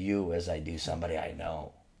of you as I do somebody I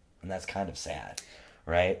know. And that's kind of sad,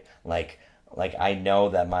 right? Like I know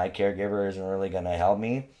that my caregiver isn't really going to help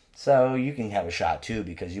me, so you can have a shot too,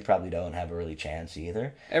 because you probably don't have a really chance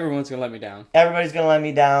either. Everyone's going to let me down. Everybody's going to let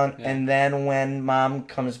me down, and then when mom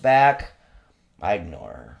comes back, I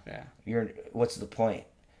ignore her. Yeah. What's the point?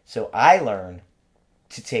 So I learn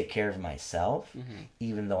to take care of myself,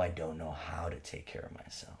 even though I don't know how to take care of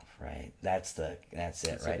myself, right? That's it,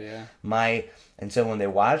 right? Yeah. And so when they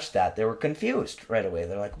watched that, they were confused right away.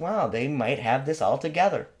 They're like, wow, they might have this all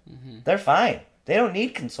together. Mm-hmm. They're fine. They don't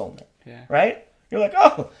need consolement, right? You're like,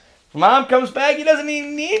 oh, mom comes back, he doesn't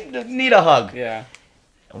even need a hug. Yeah.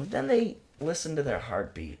 And then they listened to their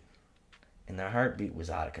heartbeat. And their heartbeat was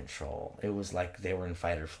out of control. It was like they were in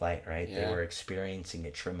fight or flight, right? Yeah. They were experiencing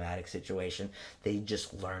a traumatic situation. They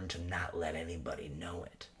just learned to not let anybody know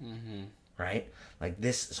it, right? Like,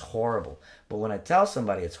 this is horrible. But when I tell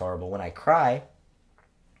somebody it's horrible, when I cry,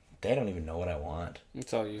 they don't even know what I want.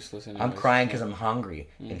 It's all useless anyways. I'm crying because I'm hungry,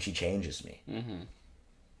 and she changes me. I'm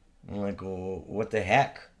like, well, what the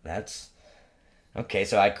heck? That's... Okay,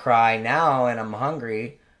 so I cry now, and I'm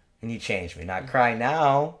hungry, and you change me. Now I cry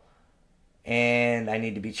now, and I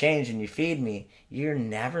need to be changed, and you feed me. You're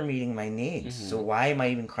never meeting my needs. So why am I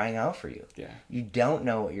even crying out for you? Yeah. You don't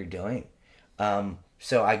know what you're doing.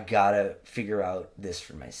 So I gotta figure out this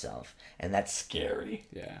for myself. And that's scary.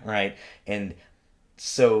 Yeah. Right? And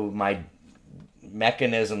so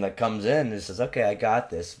mechanism that comes in and says, okay, I got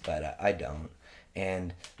this, but I don't.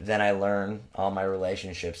 And then I learn all my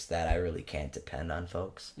relationships that I really can't depend on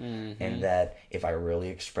folks. Mm-hmm. And that if I really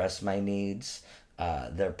express my needs,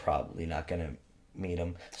 they're probably not going to meet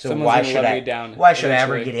them. So Someone's why should I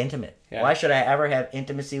ever get intimate? Yeah. Why should I ever have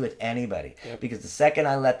intimacy with anybody? Yep. Because the second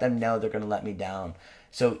I let them know, they're going to let me down.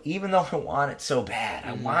 So even though I want it so bad,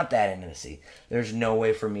 I want that intimacy, there's no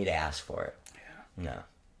way for me to ask for it. Yeah. No.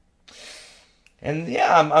 And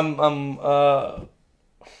yeah,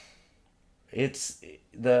 it's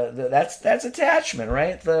that's attachment,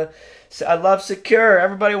 right? I love secure.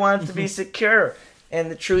 Everybody wants to be secure,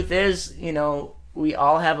 and the truth is, we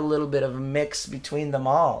all have a little bit of a mix between them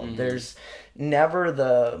all. Mm-hmm. There's never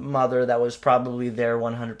the mother that was probably there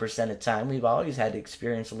 100% of the time. We've always had to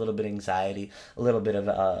experience a little bit of anxiety, a little bit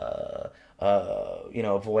of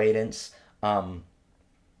avoidance.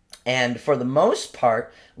 And for the most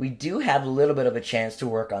part, we do have a little bit of a chance to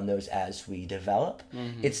work on those as we develop.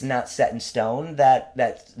 Mm-hmm. It's not set in stone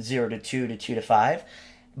that 0 to 2 to 2 to 5,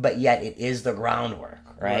 but yet it is the groundwork,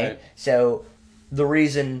 right? So the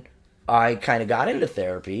reason I kind of got into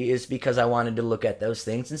therapy is because I wanted to look at those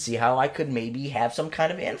things and see how I could maybe have some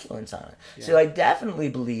kind of influence on it. Yeah. So I definitely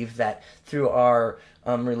believe that through our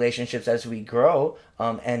relationships as we grow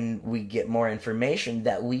and we get more information,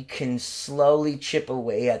 that we can slowly chip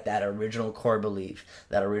away at that original core belief,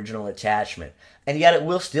 that original attachment. And yet it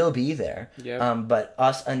will still be there. Yep. But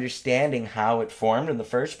us understanding how it formed in the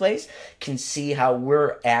first place can see how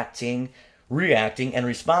we're reacting, and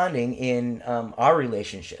responding in our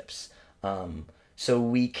relationships. So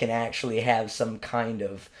we can actually have some kind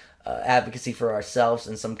of advocacy for ourselves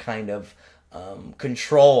and some kind of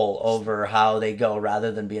control over how they go,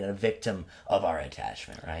 rather than being a victim of our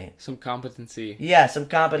attachment, right? Some competency. Yeah, some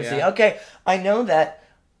competency. Yeah. Okay, I know that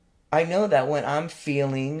when I'm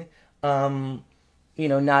feeling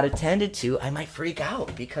not attended to, I might freak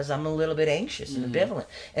out because I'm a little bit anxious and ambivalent.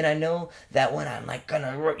 And I know that when I'm like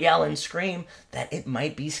gonna yell and scream, that it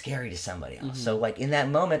might be scary to somebody else. Mm-hmm. So like in that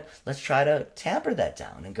moment, let's try to tamper that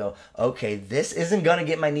down and go, okay, this isn't gonna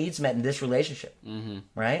get my needs met in this relationship,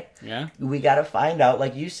 right? Yeah. We gotta find out,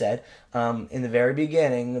 like you said, in the very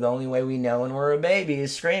beginning, the only way we know when we're a baby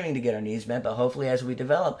is screaming to get our needs met. But hopefully, as we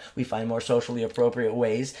develop, we find more socially appropriate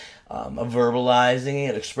ways of verbalizing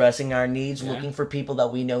and expressing our needs, looking for people that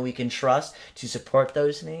we know we can trust to support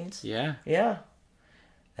those needs. Yeah. Yeah.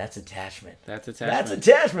 That's attachment. That's attachment. That's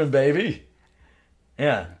attachment, baby.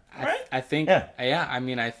 Yeah. Right? I think, I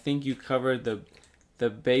mean, I think you covered the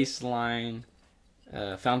baseline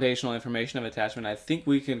foundational information of attachment. I think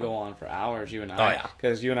we can go on for hours, you and I. Oh, yeah.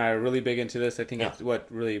 Because you and I are really big into this. I think it's what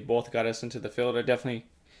really both got us into the field. Or definitely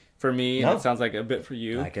for me, and it sounds like a bit for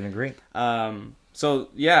you. I can agree. So,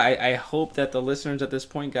 yeah, I hope that the listeners at this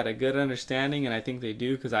point got a good understanding, and I think they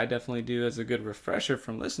do, because I definitely do, as a good refresher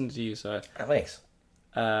from listening to you. So, thanks.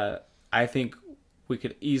 I think we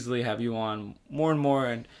could easily have you on more and more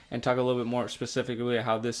and talk a little bit more specifically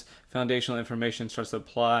how this foundational information starts to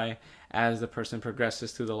apply as the person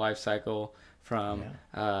progresses through the life cycle from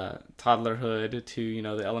toddlerhood to,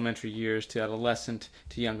 the elementary years to adolescent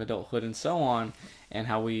to young adulthood and so on, and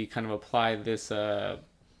how we kind of apply this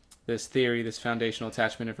theory, this foundational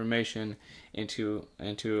attachment information into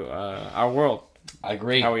our world. I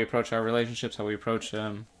agree. How we approach our relationships, how we approach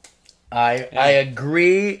I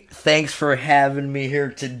agree. Thanks for having me here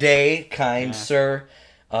today, kind sir.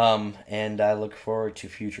 And I look forward to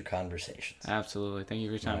future conversations. Absolutely. Thank you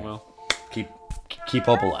for your time, Will. Keep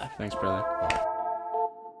hope alive. Thanks, brother.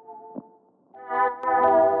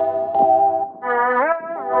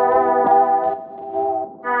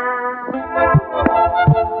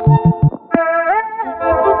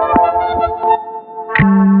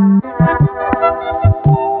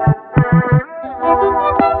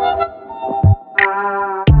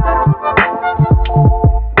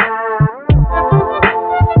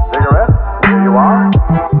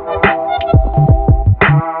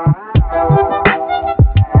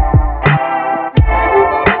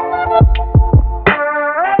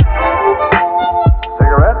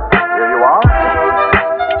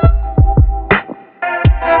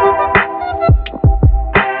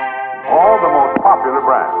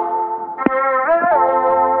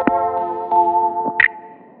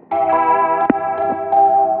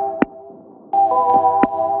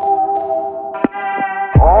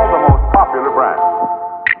 Popular brand.